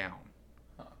taken down,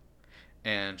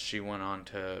 and she went on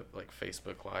to like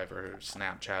Facebook Live or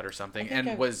Snapchat or something,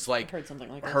 and was like, heard something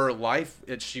like her life.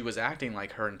 She was acting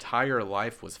like her entire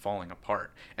life was falling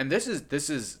apart, and this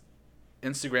is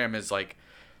Instagram is like.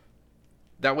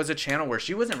 That was a channel where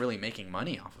she wasn't really making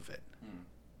money off of it.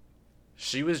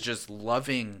 She was just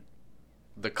loving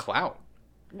the clout.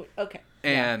 Okay.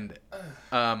 And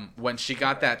when she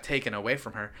got that taken away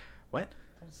from her, what?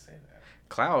 Don't say that.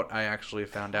 Clout, I actually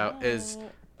found out, is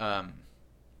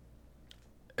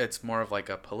it's more of like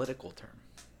a political term.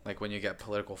 Like when you get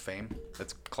political fame,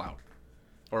 that's clout.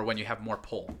 Or when you have more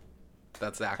pull.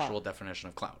 That's the actual definition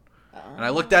of clout. And I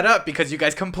looked that up because you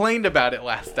guys complained about it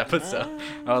last episode.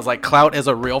 I was like, clout is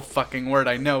a real fucking word.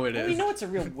 I know it is. We know it's a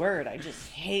real word. I just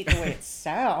hate the way it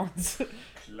sounds.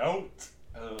 Clout.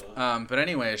 But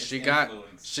anyway, she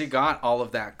got all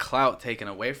of that clout taken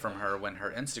away from her when her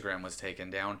Instagram was taken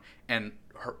down, and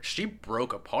she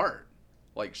broke apart.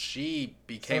 Like she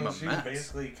became a mess. She was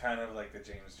basically kind of like the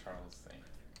James Charles thing,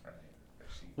 right?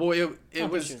 Well, I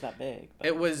don't think she was that big. But...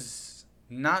 It was.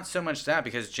 Not so much that,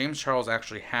 because James Charles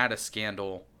actually had a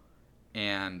scandal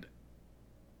and,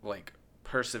 like,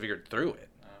 persevered through it.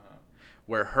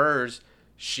 Where hers,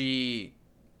 she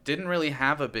didn't really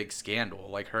have a big scandal.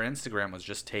 Like, her Instagram was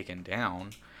just taken down.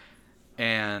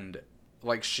 And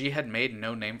like she had made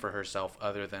no name for herself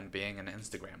other than being an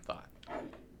Instagram thought.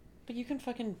 But you can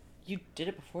fucking... You did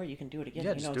it before, you can do it again. Yeah,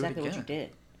 you just know do it exactly what you again. did.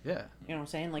 Yeah. You know what I'm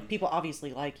saying? Like, people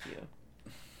obviously like you.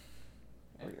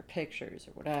 Or your pictures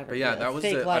or whatever. But yeah, the that was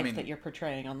fake the- life that you're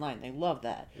portraying online. They love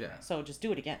that. Yeah. So just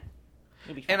do it again.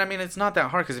 It'll be fine. And I mean, it's not that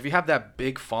hard because if you have that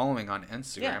big following on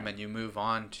Instagram Yeah. and you move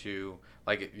on to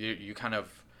like you kind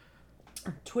of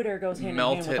Twitter goes hand in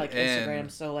melt hand with it like in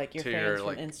Instagram. So like your to fans your, from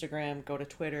like- Instagram go to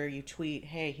Twitter, you tweet,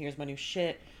 hey, here's my new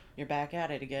shit. You're back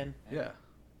at it again. yeah.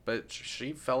 But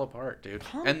she fell apart, dude.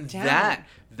 Calm and down.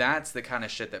 that's the kind of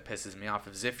shit that pisses me off.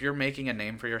 Is if you're making a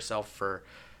name for yourself for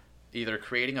either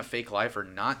creating a fake life or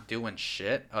not doing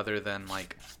shit other than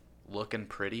like looking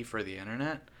pretty for the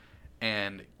internet,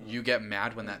 and you get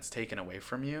mad when that's taken away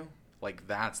from you. Like,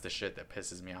 that's the shit that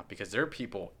pisses me off because there are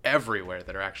people everywhere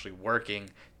that are actually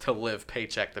working to live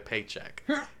paycheck to paycheck,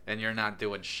 and you're not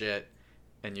doing shit,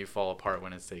 and you fall apart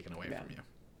when it's taken away from you.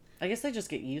 I guess they just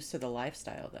get used to the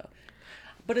lifestyle though.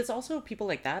 But it's also people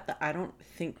like that I don't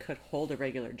think could hold a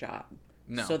regular job.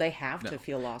 No. So they have No. to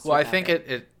feel lost. Well, I without think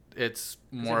it. it's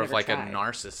more they've of never like tried. a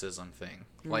narcissism thing.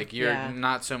 Like, you're yeah.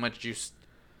 not so much used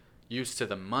to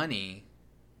the money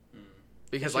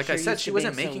because, It's like just I you're said, used she to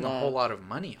wasn't being so making a whole loved. lot of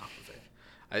money off of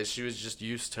it. She was just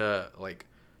used to like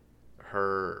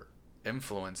her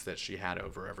influence that she had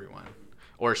over everyone,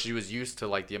 or she was used to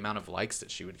like the amount of likes that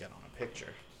she would get on a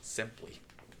picture. Simply.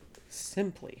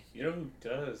 You know who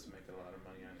does make a lot of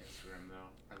money on Instagram though?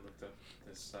 I looked up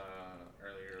this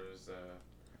earlier.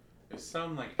 It was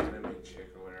some like anime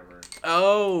chick or whatever.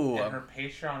 Oh. And her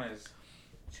Patreon is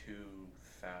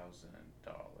 $2,000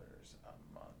 a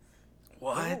month.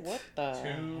 What? Oh, what the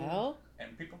Two- hell?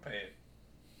 And people pay it.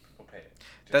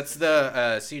 Just That's to- the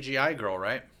CGI girl,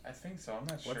 right? I think so. I'm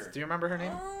not sure. Do you remember her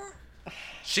name?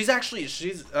 She's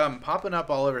popping up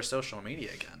all over social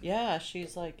media again. Yeah,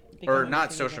 she's like... Or becoming a not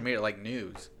thing social again. media, like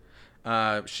news.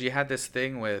 She had this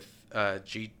thing with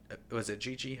was it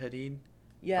Gigi Hadid?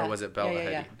 Yeah. Or was it Bella yeah,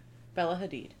 Hadid? yeah. Bella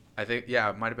Hadid. I think, yeah,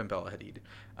 it might have been Bella Hadid.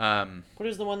 What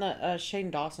is the one that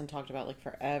Shane Dawson talked about like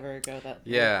forever ago? That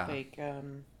Yeah. fake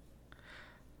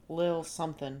Lil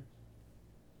something.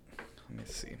 Let me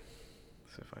see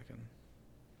if I can.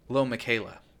 Lil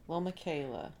Michaela. Lil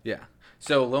Michaela. Yeah.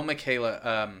 So Lil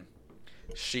Michaela,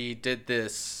 she did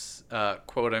this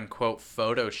quote unquote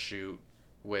photo shoot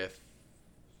with,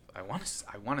 I want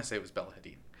to say it was Bella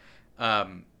Hadid,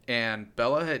 and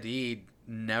Bella Hadid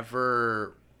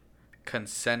never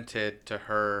consented to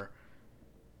her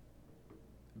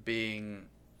being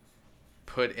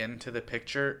put into the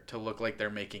picture to look like they're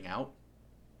making out.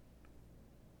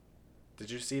 Did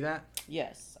you see that?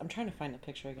 Yes. I'm trying to find the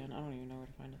picture again. I don't even know where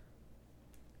to find it.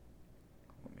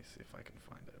 Let me see if I can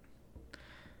find it.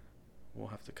 We'll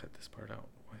have to cut this part out.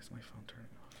 Why is my phone turning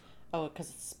off? Oh,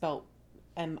 because it's spelled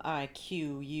Miquela.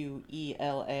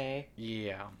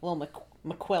 Yeah. Lil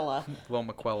Miquela. Lil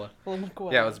Miquela. Lil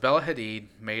Miquela. Yeah, it was Bella Hadid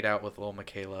made out with Lil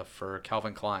Michaela for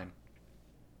Calvin Klein.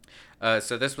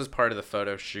 So this was part of the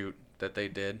photo shoot that they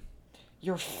did.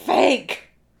 You're fake!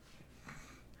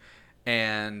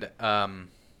 And I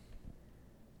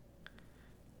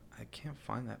can't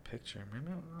find that picture. Maybe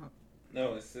not.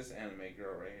 No, it's this anime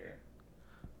girl right here.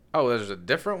 Oh, there's a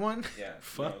different one? Yeah.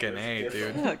 Fucking there's A,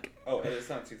 different dude. one. Fuck. Oh, it's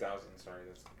not 2,000. Sorry,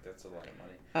 that's a lot of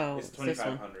money. Oh, It's it's this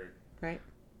one. 2,500. Right?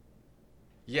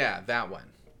 Yeah, that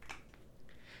one.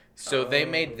 So they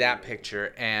made that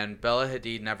picture, and Bella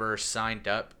Hadid never signed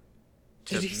up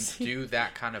to Did you see- do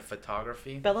that kind of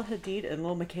photography. Bella Hadid and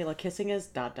Lil Michaela kissing is ...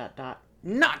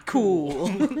 Not cool!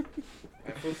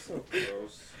 I feel so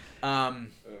gross. Um,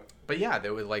 Ugh. but yeah,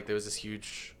 there was this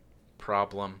huge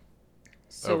problem.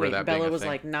 So Over wait, that being Bella a was thing.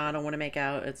 like, nah, I don't want to make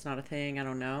out. It's not a thing. I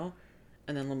don't know.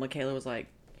 And then Lil Michaela was like,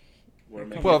 We're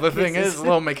making Well, the thing Kisses. is,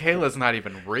 Lil Michaela's not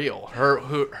even real. Her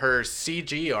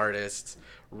CG artists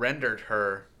rendered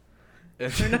her.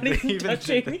 they're not even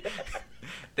touching.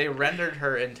 They rendered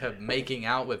her into making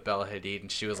out with Bella Hadid,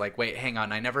 and she was like, "Wait, hang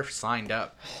on, I never signed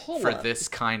up Hold for up. this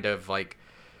kind of like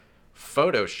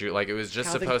photo shoot. Like it was just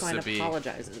Calvin supposed Klein to be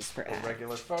apologizes for a ad.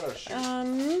 regular photo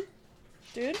shoot."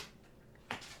 Dude,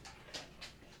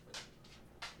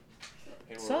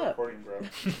 Hey, What's we're up? recording, bro.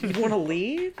 you want to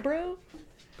leave, bro?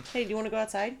 Hey, do you want to go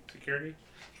outside? Security?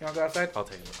 You want to go outside? I'll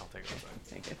take it. Outside.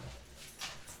 Thank you.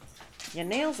 Your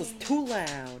nails is too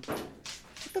loud.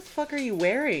 What the fuck are you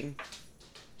wearing?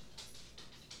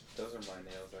 Those are my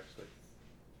nails, actually.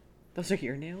 Those are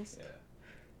your nails? Yeah.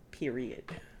 Period.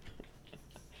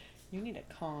 You need to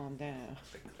calm down.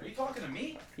 Are you talking to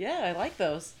me? Yeah, I like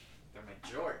those. They're my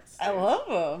jorts. I love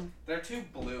them. They're too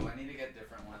blue. I need to get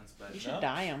different ones, but You should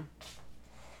dye them.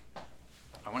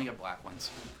 I want to get black ones.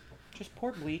 Just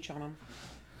pour bleach on them.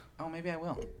 Oh, maybe I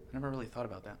will. I never really thought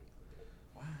about that.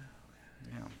 Wow.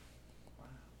 Yeah. Wow.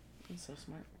 He's so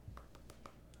smart.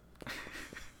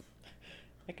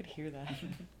 I could hear that.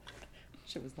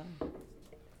 Shit was loud.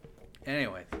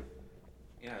 Anyway,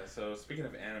 Yeah, so speaking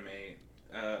of anime,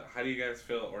 how do you guys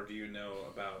feel, or do you know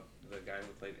about the guy who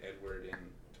played Edward in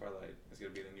Twilight is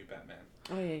going to be the new Batman?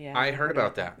 Oh yeah. I heard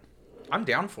about that. I'm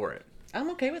down for it.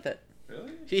 I'm okay with it.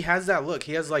 Really? He has that look.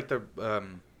 He has like the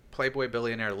Playboy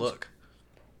billionaire look.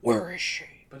 Where is she?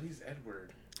 But he's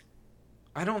Edward.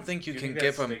 I don't think you Do can think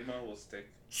give that him. stigma will stick?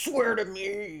 Swear to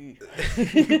me.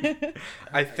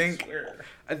 I think swear.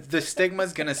 the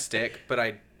stigma's gonna stick, but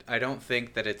I don't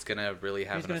think that it's gonna really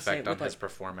have He's an gonna say effect it on with, his like,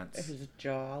 performance. His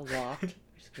jaw locked.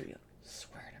 He's gonna be like,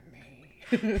 swear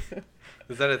to me.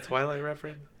 Is that a Twilight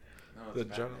reference? No, The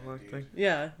it's jaw Batman, lock dude. thing?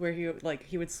 Yeah, where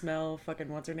he would smell fucking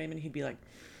what's her name, and he'd be like,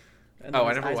 and Oh, then I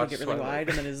his never eyes would watched get really Twilight. wide,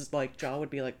 and then his like jaw would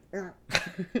be like,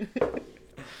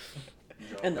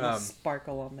 and then Um,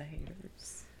 sparkle on the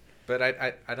haters. But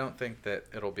I don't think that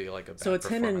it'll be like a bad So it's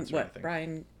him and performance or what?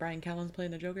 anything. Brian Callen's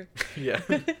playing the Joker. Yeah.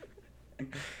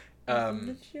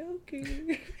 The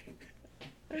Joker.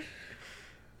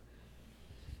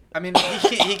 I mean,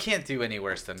 he can't do any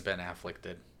worse than Ben Affleck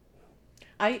did.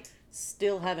 I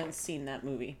still haven't seen that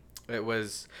movie. It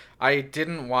was. I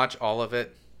didn't watch all of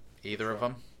it, either of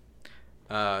them.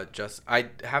 I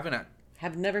haven't.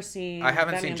 Have never seen. I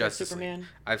haven't Batman seen vs Justice Superman. League.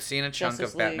 I've seen a chunk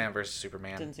Justice of Batman League. vs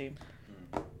Superman. Didn't see.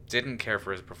 Didn't care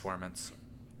for his performance.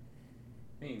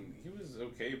 I mean, he was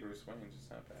okay, Bruce Wayne, just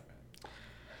not Batman.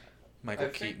 Michael I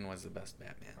think- Keaton was the best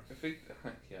Batman. I think,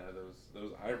 yeah,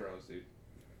 those eyebrows, dude.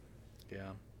 Yeah.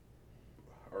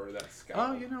 Or that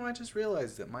scowl. Oh, you know, I just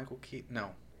realized that Michael Keaton. No,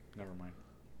 never mind.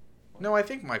 No, I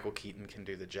think Michael Keaton can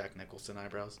do the Jack Nicholson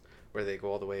eyebrows, where they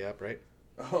go all the way up, right?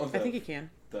 Oh, I think he can.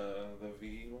 The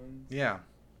V ones? Yeah.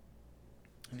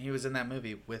 And he was in that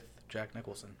movie with Jack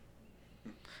Nicholson.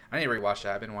 I need to rewatch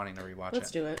that. I've been wanting to rewatch Let's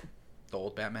it. do it. The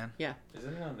old Batman? Yeah.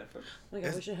 Isn't it on Netflix? Oh my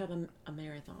God, we should have a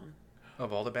marathon.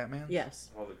 Of all the Batmans? Yes.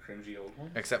 All the cringy old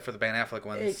ones? Except for the Ben Affleck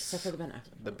ones. Except for the Ben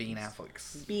Affleck. The Bean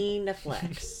Afflecks. Bean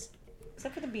Afflecks.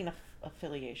 Except for the Bean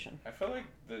affiliation. I feel like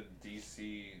the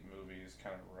DC movies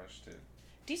kind of rushed it.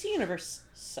 DC Universe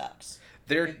sucks.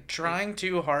 They're trying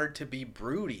too hard to be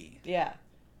broody. Yeah.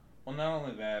 Well, not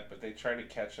only that, but they tried to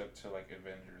catch up to, like,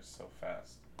 Avengers so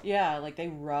fast. Yeah, like they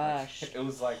rushed. It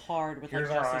was like, hard with like here's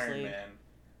our Justice Iron League. Man.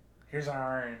 Here's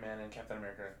our Iron Man and Captain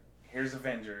America. Here's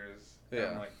Avengers. And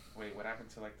Yeah. I'm like, wait, what happened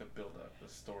to, like, the build-up, the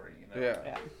story, you know?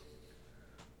 Yeah.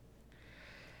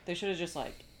 They should have just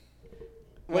like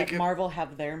Like let it- Marvel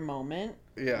have their moment,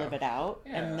 Yeah. live it out,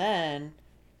 Yeah. and then,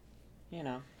 you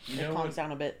know, You it know calms what-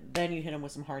 down a bit. Then you hit them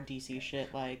with some hard DC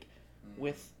shit, like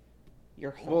with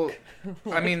your Well, Hulk.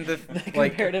 I mean, the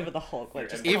comparative like, of the Hulk, like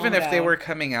just even calm if they down. were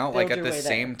coming out like Build at your the way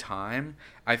same there. time,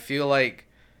 I feel like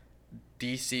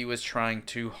DC was trying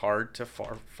too hard to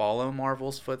follow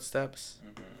Marvel's footsteps.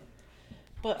 Mm-hmm.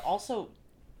 But also,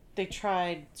 they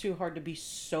tried too hard to be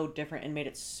so different and made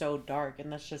it so dark,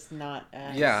 and that's just not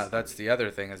as... Yeah, that's the other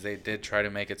thing is they did try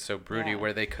to make it so broody Yeah.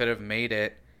 where they could have made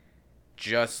it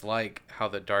just like how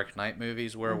the Dark Knight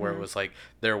movies were, where it Mhm. was like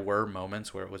there were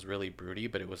moments where it was really broody,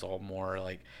 but it was all more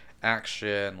like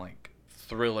action, like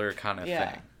thriller kind of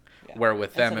Yeah. thing. Yeah. Where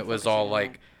with them Instead it of was focusing all on,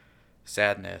 like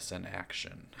sadness and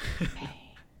action.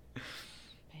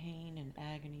 pain and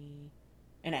agony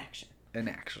and action. and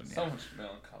action, So yeah. much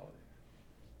melancholy.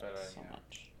 But, So yeah.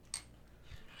 much.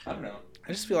 I don't know.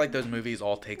 I just feel like those movies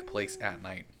all take place at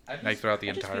night, I just, like throughout the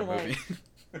I just entire feel like-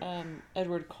 movie.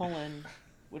 Edward Cullen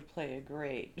would play a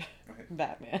great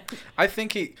Batman. I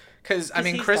think because I 'Cause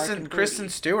mean, he's dark Kristen and Kristen broody.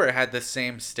 Stewart had the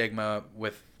same stigma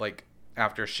with like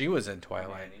after she was in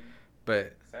Twilight, Hermione. but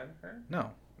Is that her?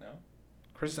 no, No?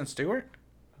 Kristen Stewart,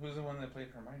 Who's the one that played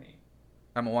Hermione?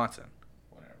 Emma Watson.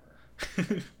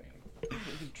 Whatever.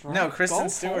 No, Kristen Go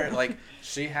Stewart, Cullen. like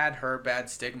she had her bad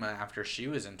stigma after she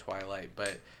was in Twilight,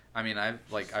 but I mean, I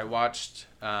watched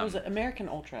What was it? American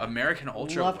Ultra. American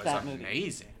Ultra Loved was that movie.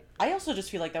 amazing. I also just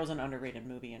feel like that was an underrated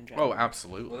movie in general. Oh,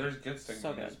 absolutely. Well, there's good stigma So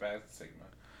and there's good. bad stigma.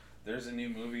 There's a new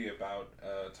movie about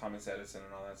Thomas Edison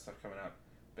and all that stuff coming out.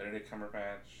 Benedict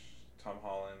Cumberbatch, Tom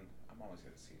Holland. I'm always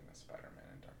going to see him as Spider-Man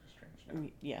and Doctor Strange now.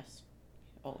 Yes,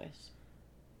 always.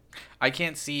 I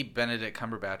can't see Benedict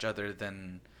Cumberbatch other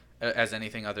than as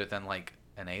anything other than like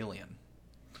an alien.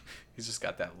 He's just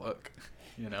got that look,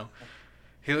 you know.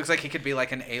 He looks like he could be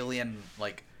like an alien,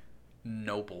 like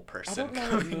noble I person. don't know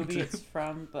what coming movie to- it's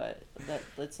from, but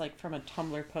it's like from a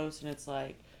Tumblr post, and it's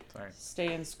like, Sorry.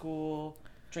 stay in school,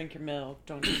 drink your milk,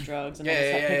 don't do drugs, and Yeah, then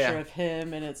it's yeah, that yeah, picture yeah. of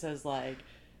him, and it says like,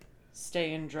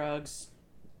 stay in drugs,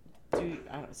 I don't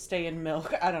know, stay in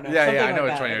milk. I don't know. Yeah, something I know like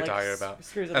which that. one you're It, talking about.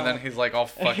 Screws it And all then up. he's like all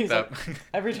fucked He's up. like-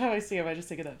 every time I see him, I just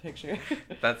think of that picture.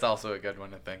 That's also a good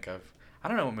one to think of. I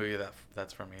don't know what movie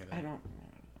that's from either.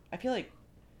 I feel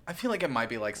like it might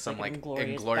be like some like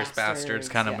Inglourious Inglourious Bastards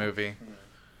kind of yeah. movie.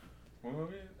 What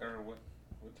movie? Or what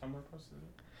Tumblr posted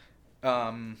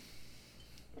it?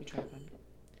 we try to find it.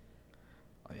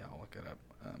 Oh yeah, I'll look it up.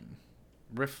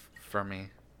 Riff for me.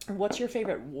 What's your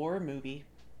favorite war movie?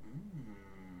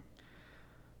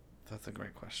 That's a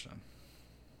great question.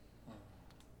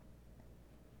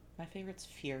 My favorite's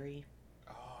Fury.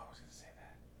 Oh, I was gonna say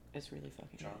that. It's really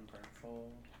fucking John good. Bernthal.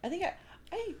 I think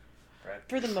I Brad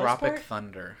for the most Tropic part.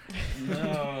 Thunder.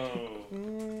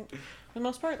 No. For the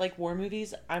most part, like war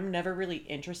movies, I'm never really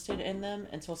interested in them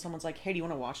until someone's like, "Hey, do you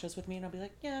want to watch this with me?" And I'll be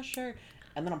like, "Yeah, sure."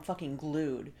 And then I'm fucking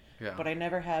glued. Yeah. But I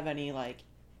never have any like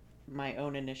my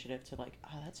own initiative to like,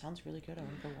 "Oh, that sounds really good. I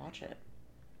want to go watch it."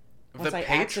 Once The I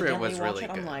Patriot accidentally was watch really it,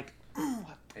 good. I'm like, "Oh,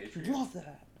 I Patriot. love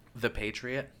that." The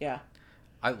Patriot. Yeah.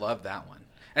 I love that one.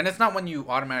 And it's not one you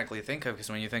automatically think of because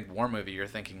when you think war movie, you're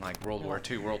thinking like World War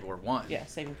II, World War One. Yeah,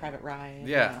 Saving Private Ryan.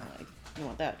 Yeah. You know, like, you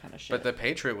want that kind of shit. But The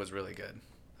Patriot was really good.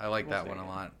 I like Was that one very a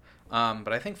good. lot.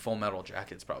 But I think Full Metal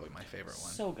Jacket's probably my favorite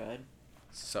one. So good.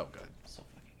 So good. So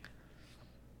fucking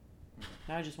good.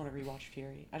 Now I just want to rewatch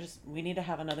Fury. We need to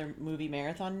have another movie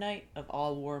marathon night of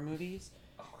all war movies.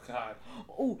 Oh God.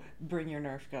 Oh, bring your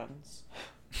Nerf guns.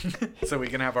 So we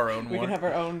can have our own We war. can have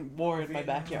our own war in my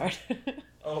backyard.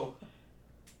 Oh.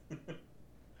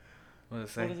 What does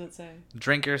it say? What does it say?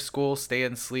 Drink your school, stay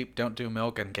in sleep, don't do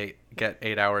milk, and get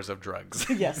 8 hours of drugs.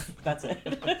 Yes, that's it.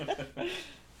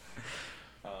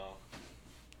 Oh.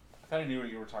 I thought I knew what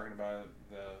you were talking about,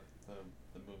 the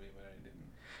movie, but I didn't.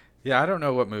 Yeah, I don't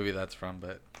know what movie that's from,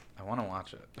 but I want to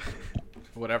watch it.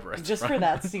 Whatever it's Just from. for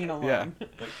that scene alone. Yeah.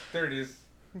 Like, there it is.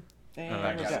 And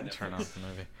I we're just done. turn off the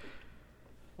movie.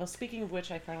 Well, speaking of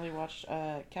which, I finally watched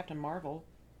Captain Marvel.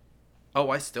 Oh,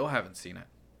 I still haven't seen it.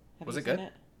 Have Was you it good? seen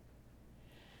it?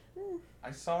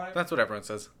 I saw it. That's what everyone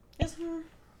says.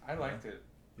 I liked it.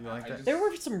 You liked it? There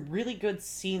were some really good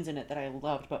scenes in it that I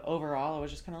loved, but overall, I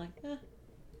was just kind of like,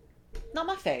 not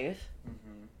my fave.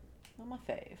 Mm-hmm. Not my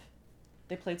fave.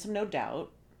 They played some No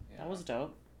Doubt. Yeah. That was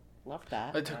dope. Loved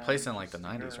that. It took place in like the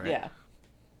 90s, right? Yeah.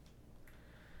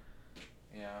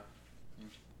 Yeah.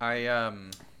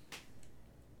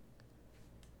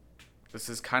 This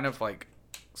is kind of like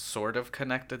sort of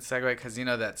connected segue because you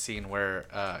know that scene where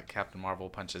Captain Marvel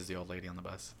punches the old lady on the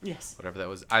bus, Yes. whatever that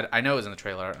was. I know it was in the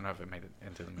trailer. I don't know if it made it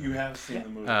into the movie. You have seen Yeah. the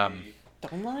movie.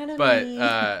 Don't lie to But me.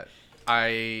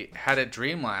 I had a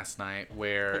dream last night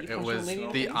where That you it punched an was old lady in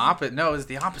the the face? opposite. No, it was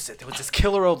the opposite. There was this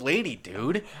killer old lady,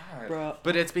 dude. God. Bro.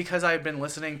 But it's because I've been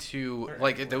listening to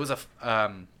like there was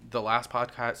the last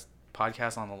podcast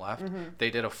on the left. Mm-hmm. They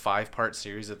did a 5-part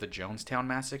series of the Jonestown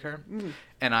Massacre,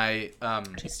 and I I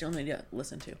still need to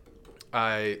listen to.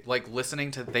 like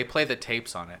listening to they play the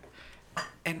tapes on it,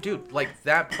 and dude, like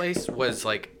that place was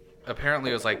like apparently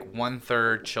it was like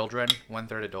 1/3 children,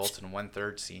 1/3 adults, and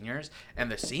 1/3 seniors,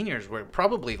 and the seniors were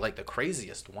probably like the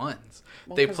craziest ones.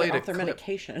 Well, They 'cause played they're a off their clip.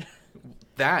 medication.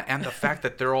 That and the fact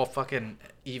that they're all fucking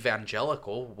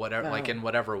evangelical, whatever, like Oh. in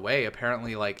whatever way.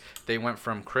 Apparently, like they went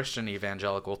from Christian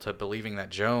evangelical to believing that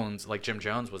Jones, like Jim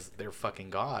Jones, was their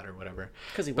fucking god or whatever.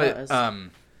 'Cause he but, was.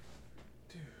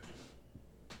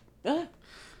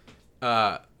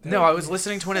 No, I was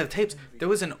listening to one of the tapes. There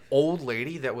was an old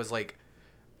lady that was like,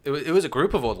 it was a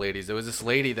group of old ladies. There was this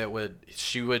lady that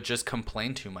she would just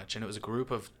complain too much, and it was a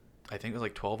group of, I think it was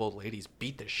like 12 old ladies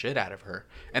beat the shit out of her,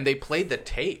 and they played the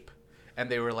tape. And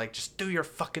they were like, just do your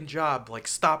fucking job. Like,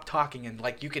 stop talking. And,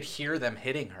 like, you could hear them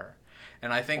hitting her.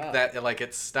 And I think that, like,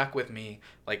 it stuck with me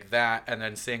like that. And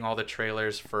then seeing all the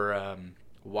trailers for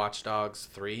Watch Dogs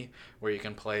 3, where you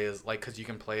can play as, like, because you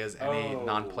can play as any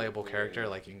non-playable character.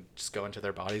 Like, you can just go into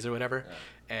their bodies or whatever.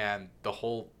 Yeah. And the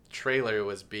whole trailer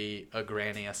was be a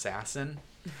granny assassin.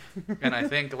 And I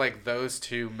think, like, those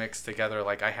two mixed together,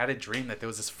 like, I had a dream that there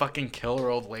was this fucking killer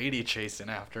old lady chasing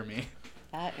after me.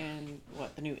 That and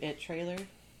the new It trailer?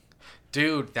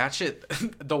 Dude, that shit,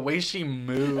 the way she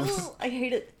moves. Oh, I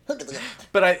hate it.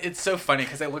 But it's so funny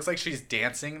because it looks like she's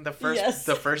dancing the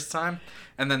first time,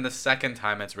 and then the second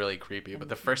time it's really creepy. But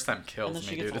the first time And kills then me,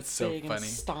 she gets dude. all It's so big funny.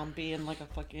 and stompy and like a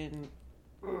fucking.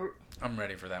 I'm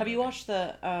ready for that. Have you movie. watched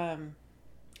the oh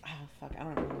fuck, I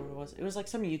don't remember what it was. It was like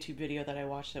some YouTube video that I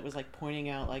watched that was like pointing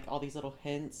out like all these little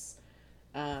hints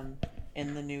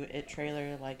in the new It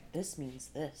trailer, like this means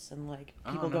this, and like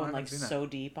people no, I going haven't like seen that. so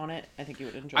deep on it. I think you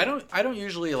would enjoy I it. don't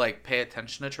usually like pay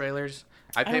attention to trailers.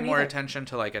 I pay don't more either. attention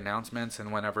to like announcements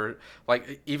and whenever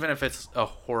like even if it's a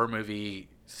horror movie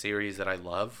series that I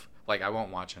love, Like, I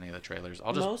won't watch any of the trailers.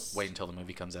 I'll just Most- wait until the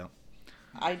movie comes out.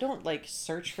 I don't like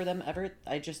search for them ever.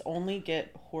 I just only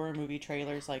get horror movie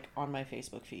trailers like on my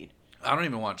Facebook feed. I don't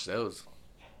even watch those.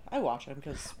 I watch them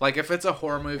because Like, if it's a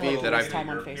horror movie Well, that waste I've time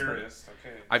on You're a Facebook. purist,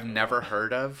 okay. I've never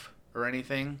heard of or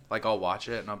anything, like, I'll watch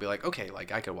it and I'll be like, okay,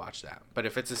 like, I could watch that. But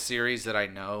if it's a series that I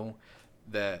know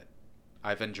that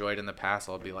I've enjoyed in the past,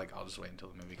 I'll be like, I'll just wait until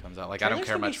the movie comes out. Like, I don't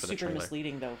care much for the super trailer.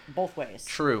 misleading though, both ways.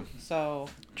 True. So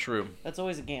True. that's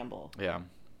always a gamble. Yeah.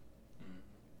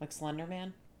 Like Slender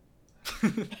Man.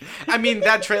 I mean,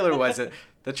 that trailer wasn't.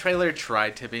 The trailer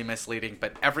tried to be misleading,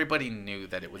 but everybody knew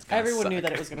that it was gonna Everyone knew suck.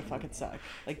 that it was gonna fucking suck.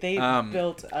 Like they Um,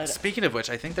 built a Speaking of which,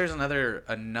 I think there's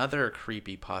another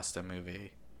creepy pasta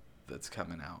movie that's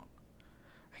coming out.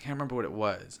 I can't remember what it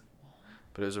was,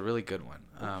 but it was a really good one.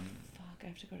 fuck. I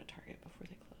have to go to Target before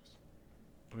they close.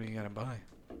 What are you gonna buy?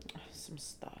 Some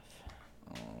stuff.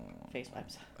 Oh. Face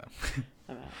wipes.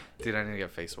 I'm out. Dude, I need to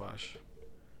get face wash.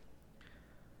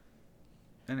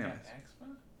 Anyways, Got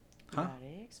eczema? huh? Got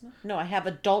eczema? No, I have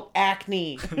adult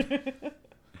acne.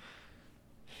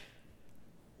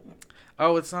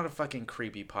 Oh, it's not a fucking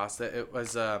creepy pasta. It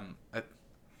was Five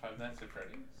Nights at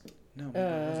Freddy's? no, maybe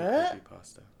it was a creepy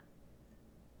pasta.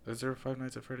 Is there a Five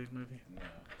Nights at Freddy's movie? No.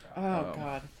 Oh Oh.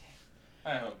 god.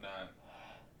 I hope not.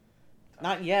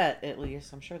 Not yet, at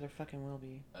least. I'm sure there fucking will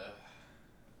be. Ugh.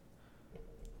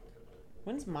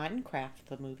 When's Minecraft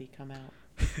the movie come out?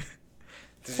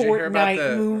 Did you hear about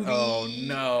Fortnite movie. Oh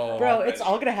no, Bro, it's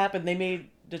all gonna happen. They made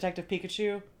Detective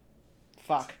Pikachu.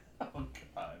 Fuck. Oh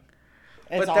god.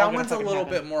 It's But all that gonna one's a fucking little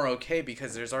happen. bit more okay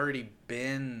because there's already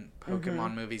been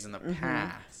Pokemon movies in the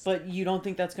past. But you don't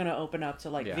think that's gonna open up to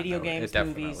like Yeah, video no, it games,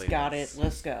 definitely movies? Got is. it.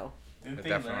 Let's go. Didn't It they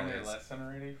learn definitely their is. lesson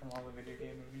already from all the video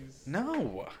game movies?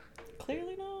 No,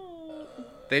 Clearly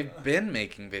not. they've been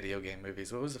making video game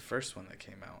movies. What was the first one that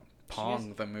came out?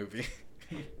 Pong the movie.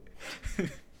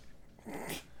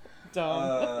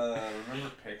 Dumb.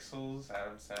 Remember Pixels?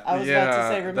 Adam Sandler? I was about to Yeah,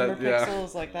 say, remember that- yeah.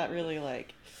 Pixels? Like that really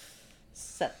like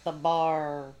set the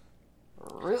bar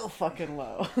real fucking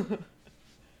low.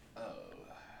 Oh,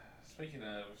 speaking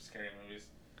of scary movies,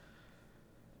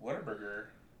 Whataburger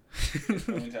is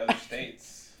going to other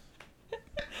states.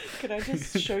 Can I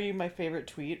just show you my favorite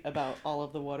tweet about all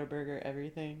of the Whataburger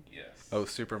everything? Yes. Oh,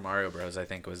 Super Mario Bros. I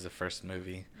think was the first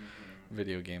movie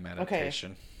video game Okay.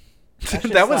 adaptation. That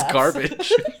shit That was slaps.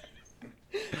 garbage.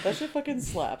 That shit fucking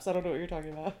slaps. I don't know what you're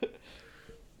talking about.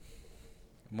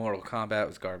 Mortal Kombat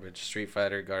was garbage. Street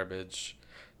Fighter garbage.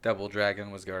 Double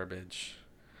Dragon was garbage.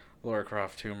 Lara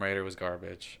Croft Tomb Raider was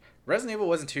garbage. Resident Evil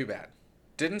wasn't too bad.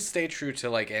 Didn't stay true to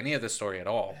like any of the story at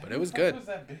all, but it was good. Who was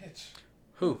that bitch?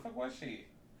 Who? Who the fuck was she?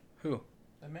 Who?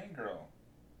 The main girl.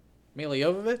 Mila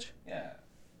Jovovich? Yeah.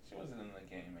 She wasn't in the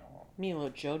game at all. Milo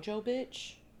Jojo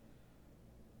bitch.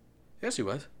 Yes, she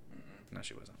was. Mm-mm. No,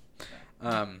 she wasn't.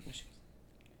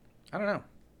 I don't know.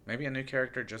 Maybe a new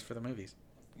character just for the movies.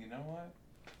 You know what?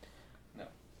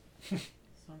 So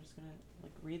I'm just gonna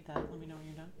like read that. Let me know when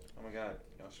you're done. Oh my god.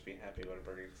 Y'all should be happy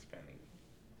Whataburger is expanding.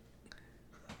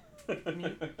 Me? Oh my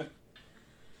god.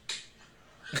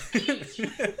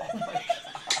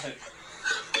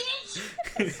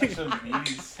 That's such a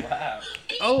meaty slap.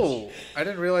 Oh, I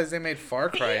didn't realize they made Far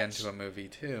Cry into a movie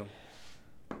too.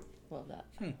 Love that.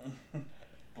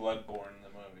 Bloodborne, the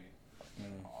movie.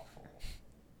 Fucking awful.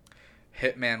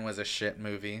 Hitman was a shit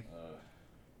movie.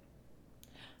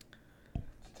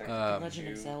 Detective Legend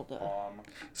of Pikachu, Zelda. Bomb.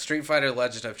 Street Fighter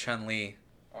Legend of Chun-Li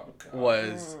Oh god.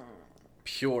 was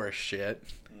pure shit.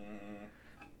 Mm.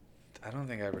 I don't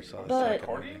think I ever saw the But- second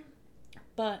Recording? movie.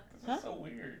 But This huh? is so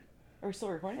weird. Are we still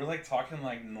recording? We're like talking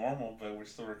like normal, but we're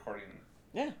still recording.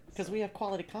 Yeah, because we have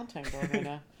quality content going right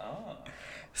now. Oh.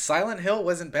 Silent Hill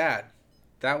wasn't bad.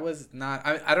 That was not.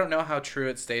 I don't know how true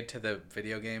it stayed to the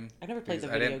video game. I never played the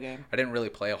because video game. I didn't really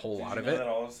play a whole Did lot you of know it. that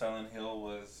all of Silent Hill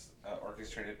was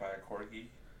orchestrated by a corgi?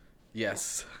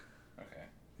 Yes. Okay.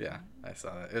 Yeah, I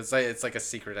saw that. It's like a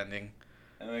secret ending.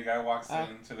 And the guy walks Ah.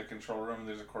 into the control room.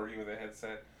 There's a corgi with a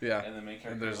headset. Yeah. And the main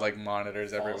character And there's like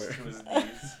monitors falls everywhere. to his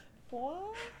knees.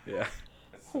 What? Yeah.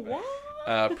 That's the best.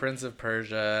 What? Prince of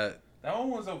Persia. That one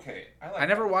was okay. I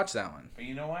never that. watched that one. But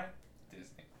you know why?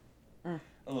 Disney. Mm.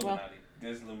 Illuminati.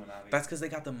 Disluminati. That's because they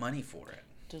got the money for it.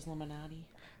 Disluminati.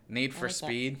 Need for like that.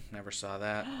 Speed. Never saw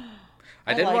that.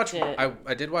 I I did watch. liked it.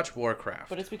 I did watch Warcraft.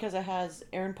 But it's because it has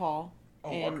Aaron Paul Oh,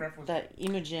 and Warcraft was that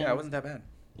Imogen. Yeah, it wasn't that bad.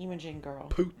 Imogen girl.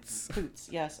 Poots. Poots,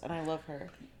 yes, and I love her.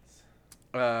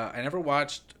 I never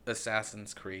watched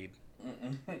Assassin's Creed.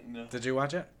 no. Did you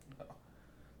watch it?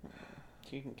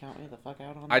 You can count me the fuck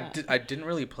out on I that. I didn't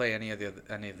really play any of the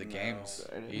No, games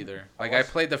I didn't. either. I Like I watched-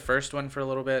 played the first one for a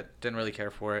little bit, didn't really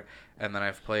care for it, and then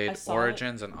I've I played saw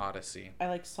Origins and Odyssey. I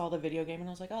like saw the video game and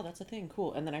I was like, oh, that's a thing,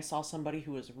 cool. And then I saw somebody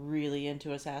who was really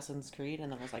into Assassin's Creed,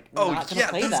 and then I was like, Oh not gonna yeah,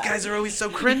 play those that. guys are always so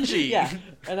cringy. Yeah,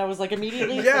 and I was like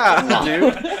immediately. Yeah,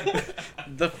 no.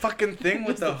 dude. The fucking thing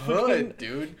with the hood,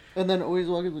 dude. And then always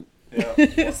walking with. Yeah, walking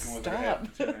with their Stop. head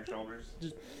between their shoulders.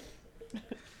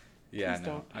 Yeah, Please no,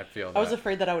 don't. I feel that. I was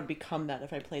afraid that I would become that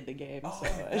if I played the game, so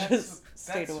I just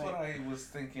stayed that's away. what I was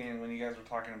thinking when you guys were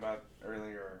talking about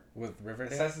earlier. with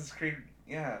Riverdale. Assassin's Creed,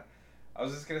 yeah. I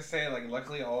was just gonna say, like,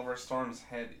 luckily all of our storms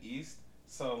head east,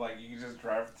 so, like, you can just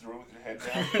drive through with your head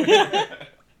down.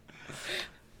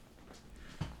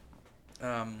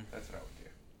 That's what I would do.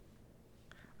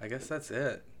 I guess that's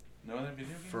it No other video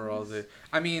games? for all the.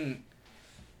 I mean,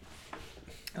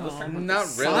 Oh, not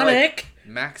really. Sonic, Like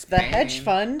Max the Payne, hedge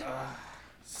fund,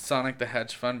 Sonic the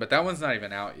Hedge Fund, but that one's not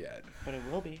even out yet. but it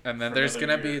will be. And then For there's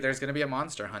another gonna year. be a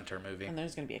Monster Hunter movie. And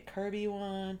there's gonna be a Kirby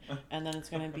one, and then it's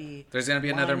gonna be. There's gonna be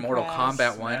another Mortal Minecraft,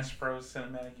 Kombat one. Smash Bros.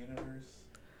 Cinematic Universe.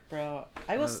 Bro,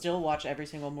 I will still watch every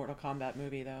single Mortal Kombat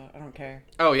movie though. I don't care.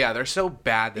 Oh yeah, they're so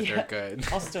bad that Yeah. they're good.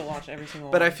 I'll still watch every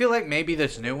single But one. I feel like maybe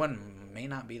this new one may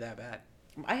not be that bad.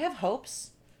 I have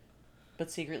hopes,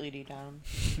 but secretly deep down,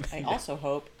 I also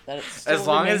hope that it's still As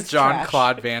long as remains John trash.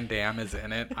 Claude Van Damme is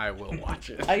in it, I will watch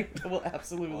it. I will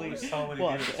absolutely Always saw what he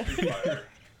watch did in it. Street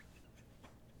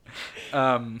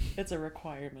Fighter. It's a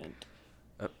requirement.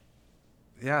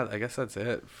 Yeah, I guess that's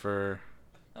it for.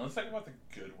 Now let's talk about the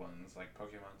good ones, like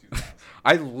Pokemon 2000.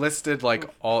 I listed like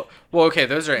all. Well, okay,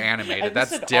 those are I animated.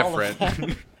 That's listed all of different.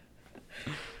 them.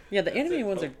 Yeah, the That's anime it,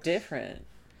 ones are folks. different.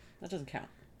 That doesn't count.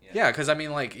 Yeah, because I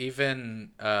mean, like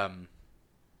even.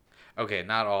 Okay,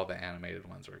 not all the animated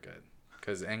ones were good.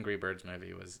 Because Angry Birds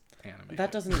movie was animated.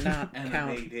 That doesn't not count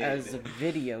Animated. as a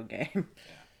video game.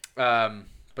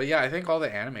 But yeah, I think all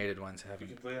the animated ones You have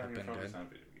can play it on your been phone. good. It's not a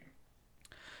video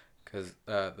game. Because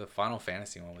the Final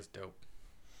Fantasy one was dope.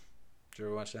 Did you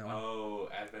ever watch that one? Oh,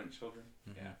 Advent Children.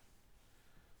 Mhm. Yeah.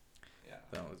 Yeah.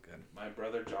 That was good. My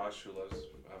brother Josh, who loves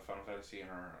Final Fantasy, and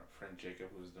our friend Jacob,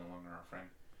 who's no longer our friend,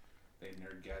 they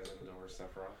nerdgasmed over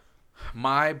Sephiroth.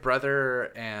 My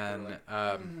brother and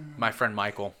They're my friend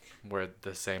Michael were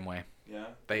the same way. Yeah.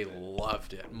 They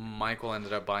loved it. Michael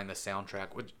ended up buying the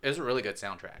soundtrack, which is a really good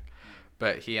soundtrack.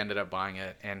 But he ended up buying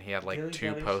it, and he had like Dilly two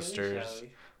Dilly posters. Shilly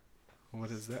Shally.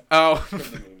 What is that? Oh, From the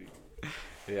movie.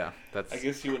 yeah, that's I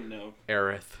guess you wouldn't know.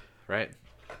 Aerith, right?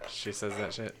 She says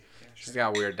that shit. Yeah, She's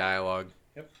got weird dialogue.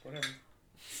 Yep, whatever.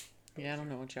 Yeah, I don't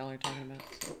know what y'all are talking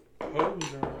about.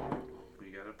 Poser. We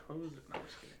gotta pose it. No, I'm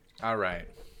just kidding. All right.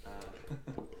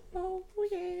 Oh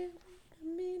yeah, a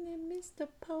minute, Mr.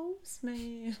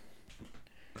 Postman.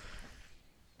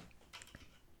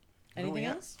 Anything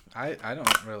yeah. else? I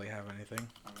don't really have anything.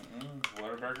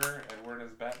 Whataburger, Edward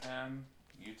as Batman,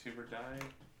 YouTuber died.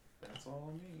 That's all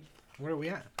on me. Where are we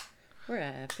at? We're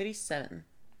at 57.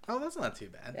 Oh, that's not too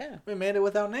bad. Yeah. We made it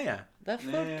without Naya. That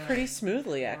flowed Yeah. pretty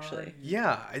smoothly, actually.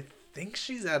 Yeah, I think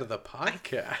she's out of the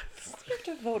podcast. You have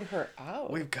to vote her out.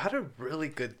 We've got a really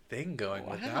good thing going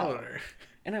Wow. without her.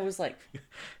 And I was like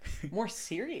more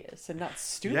serious and not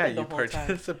stupid Yeah, the you whole time.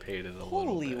 participated a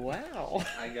Holy little bit. wow.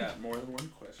 I got more than one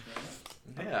question.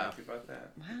 I'm Yeah. happy about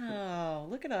that. Wow,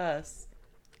 look at us.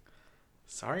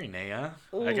 Sorry, Naya.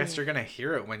 I guess Ooh. you're gonna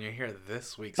hear it when you hear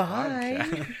this week's Bye.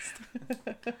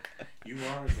 podcast. You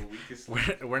are the weakest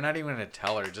link. We're not even gonna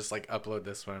tell her. Just like upload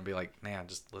this one and be like, Naya,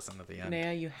 just listen to the end.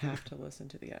 Naya, you have to listen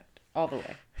to the end. All the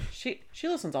way. She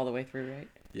listens all the way through, right?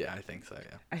 Yeah, I think so.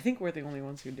 Yeah. I think we're the only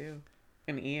ones who do.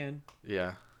 And Ian.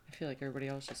 Yeah. I feel like everybody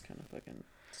else just kind of fucking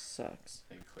sucks.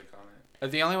 They click on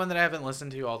it. The only one that I haven't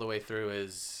listened to all the way through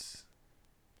is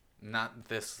not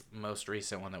this most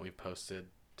recent one that we posted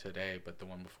today, but the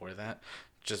one before that,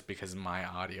 just because my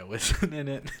audio isn't in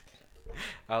it.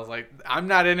 I was like, I'm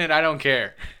not in it. I don't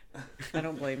care. I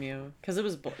don't blame you. Because it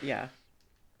was, yeah.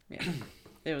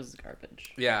 It was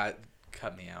garbage. Yeah, it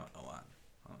cut me out a lot.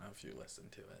 I don't know if you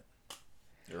listened to it.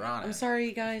 You're on I'm it.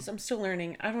 sorry, guys. I'm still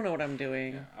learning. I don't know what I'm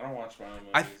doing. Yeah, I don't watch my own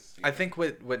I movies. I think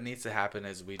what needs to happen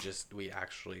is we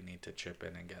actually need to chip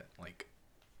in and get like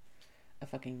A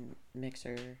fucking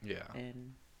mixer yeah.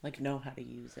 and like know how to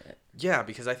use it. Yeah,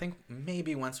 because I think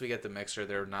maybe once we get the mixer,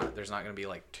 there's not going to be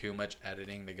like too much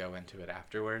editing to go into it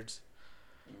afterwards.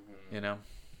 Mhm. You know.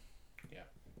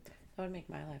 That would make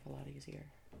my life a lot easier.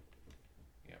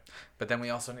 But then we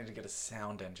also need to get a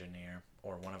sound engineer,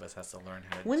 or one of us has to learn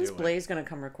how to When's do Blaze gonna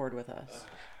come record with us? it.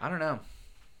 I don't know.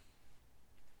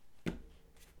 He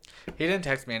didn't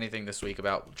text me anything this week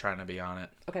about trying to be on it.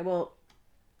 Okay, well,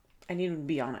 I need to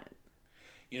be on it.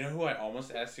 You know who I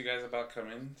almost asked you guys about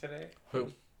coming today?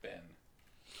 Who? Ben.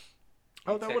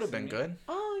 Oh, that would have texted been me. good.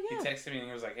 Oh He yeah. texted me and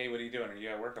he was like, "Hey, what are you doing? Are you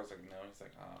at work?" I was like, "No." He's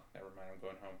like, "Oh, never mind. I'm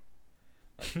going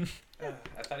home." Like,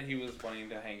 I thought he was wanting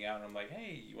to hang out. And I'm like,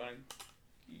 "Hey, you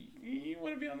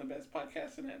want to be on the best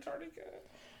podcast in Antarctica?"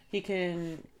 He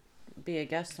can be a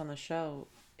guest on the show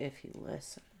if he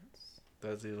listens.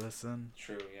 Does he listen?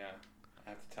 True. Yeah. I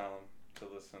have to tell him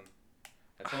to listen.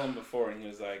 I told him before, and he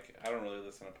was like, "I don't really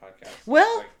listen to podcasts." Well-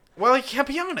 I was Well, he can't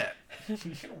be on it.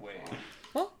 like, get away.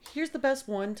 Well, here's the best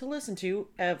one to listen to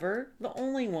ever. The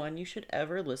only one you should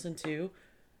ever listen to.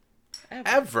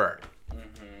 Ever.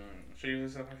 Should you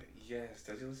listen to podcasts? Yes.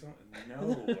 Does he listen?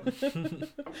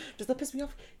 No. Does that piss me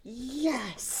off?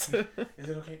 Yes. Is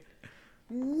it okay?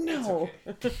 No.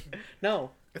 It's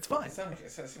No. It's fine. It's not okay.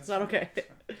 It's not okay.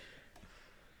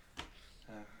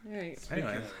 All right.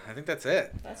 Anyway, I think that's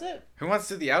it. That's it. Who wants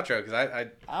to do the outro? Because I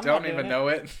I'm don't not doing even it. know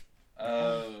it.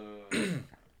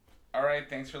 All right,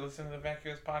 thanks for listening to the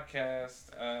Vacuous Podcast.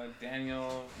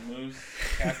 Daniel, Moose,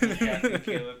 Kathy,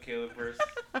 Caleb verse,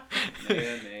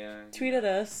 Naya. Tweet at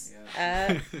us Yeah.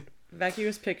 at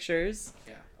Vacuous Pictures.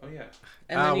 Yeah. Oh yeah.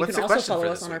 And then you what's can the also question follow for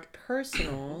us this on our week?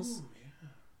 personals. Ooh,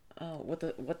 yeah. Oh,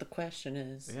 what the question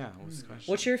is. Yeah, what's the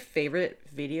question? What's your favorite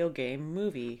video game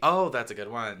movie? Oh, that's a good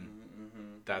one. Mm-hmm.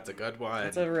 That's a good one.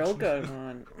 That's a real good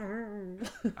one.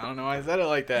 Mm. I don't know why I said it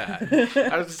like that.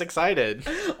 I was just excited.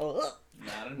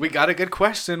 Not enough. We got a good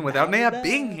question without Not Naya enough.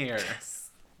 being here.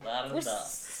 Not We're enough.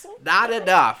 so- Not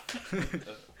enough.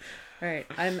 All right,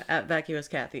 I'm at Vacuous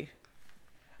Kathy.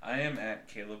 I am at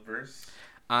Caleb verse.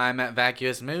 I'm at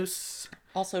Vacuous Moose.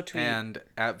 Also tweet. And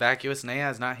at Vacuous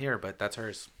Naya is not here, but that's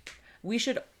hers.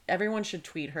 Everyone should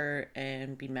tweet her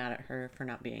and be mad at her for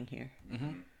not being here.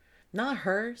 Mm-hmm. Not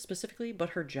her specifically, but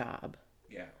her job.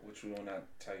 Yeah, which we will not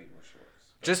tell you where she works.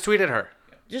 Just tweet at her.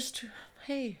 Just,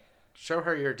 hey, Show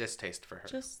her your distaste for her.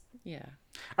 just, yeah.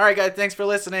 All right, guys. Thanks for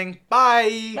listening.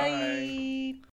 Bye. Bye.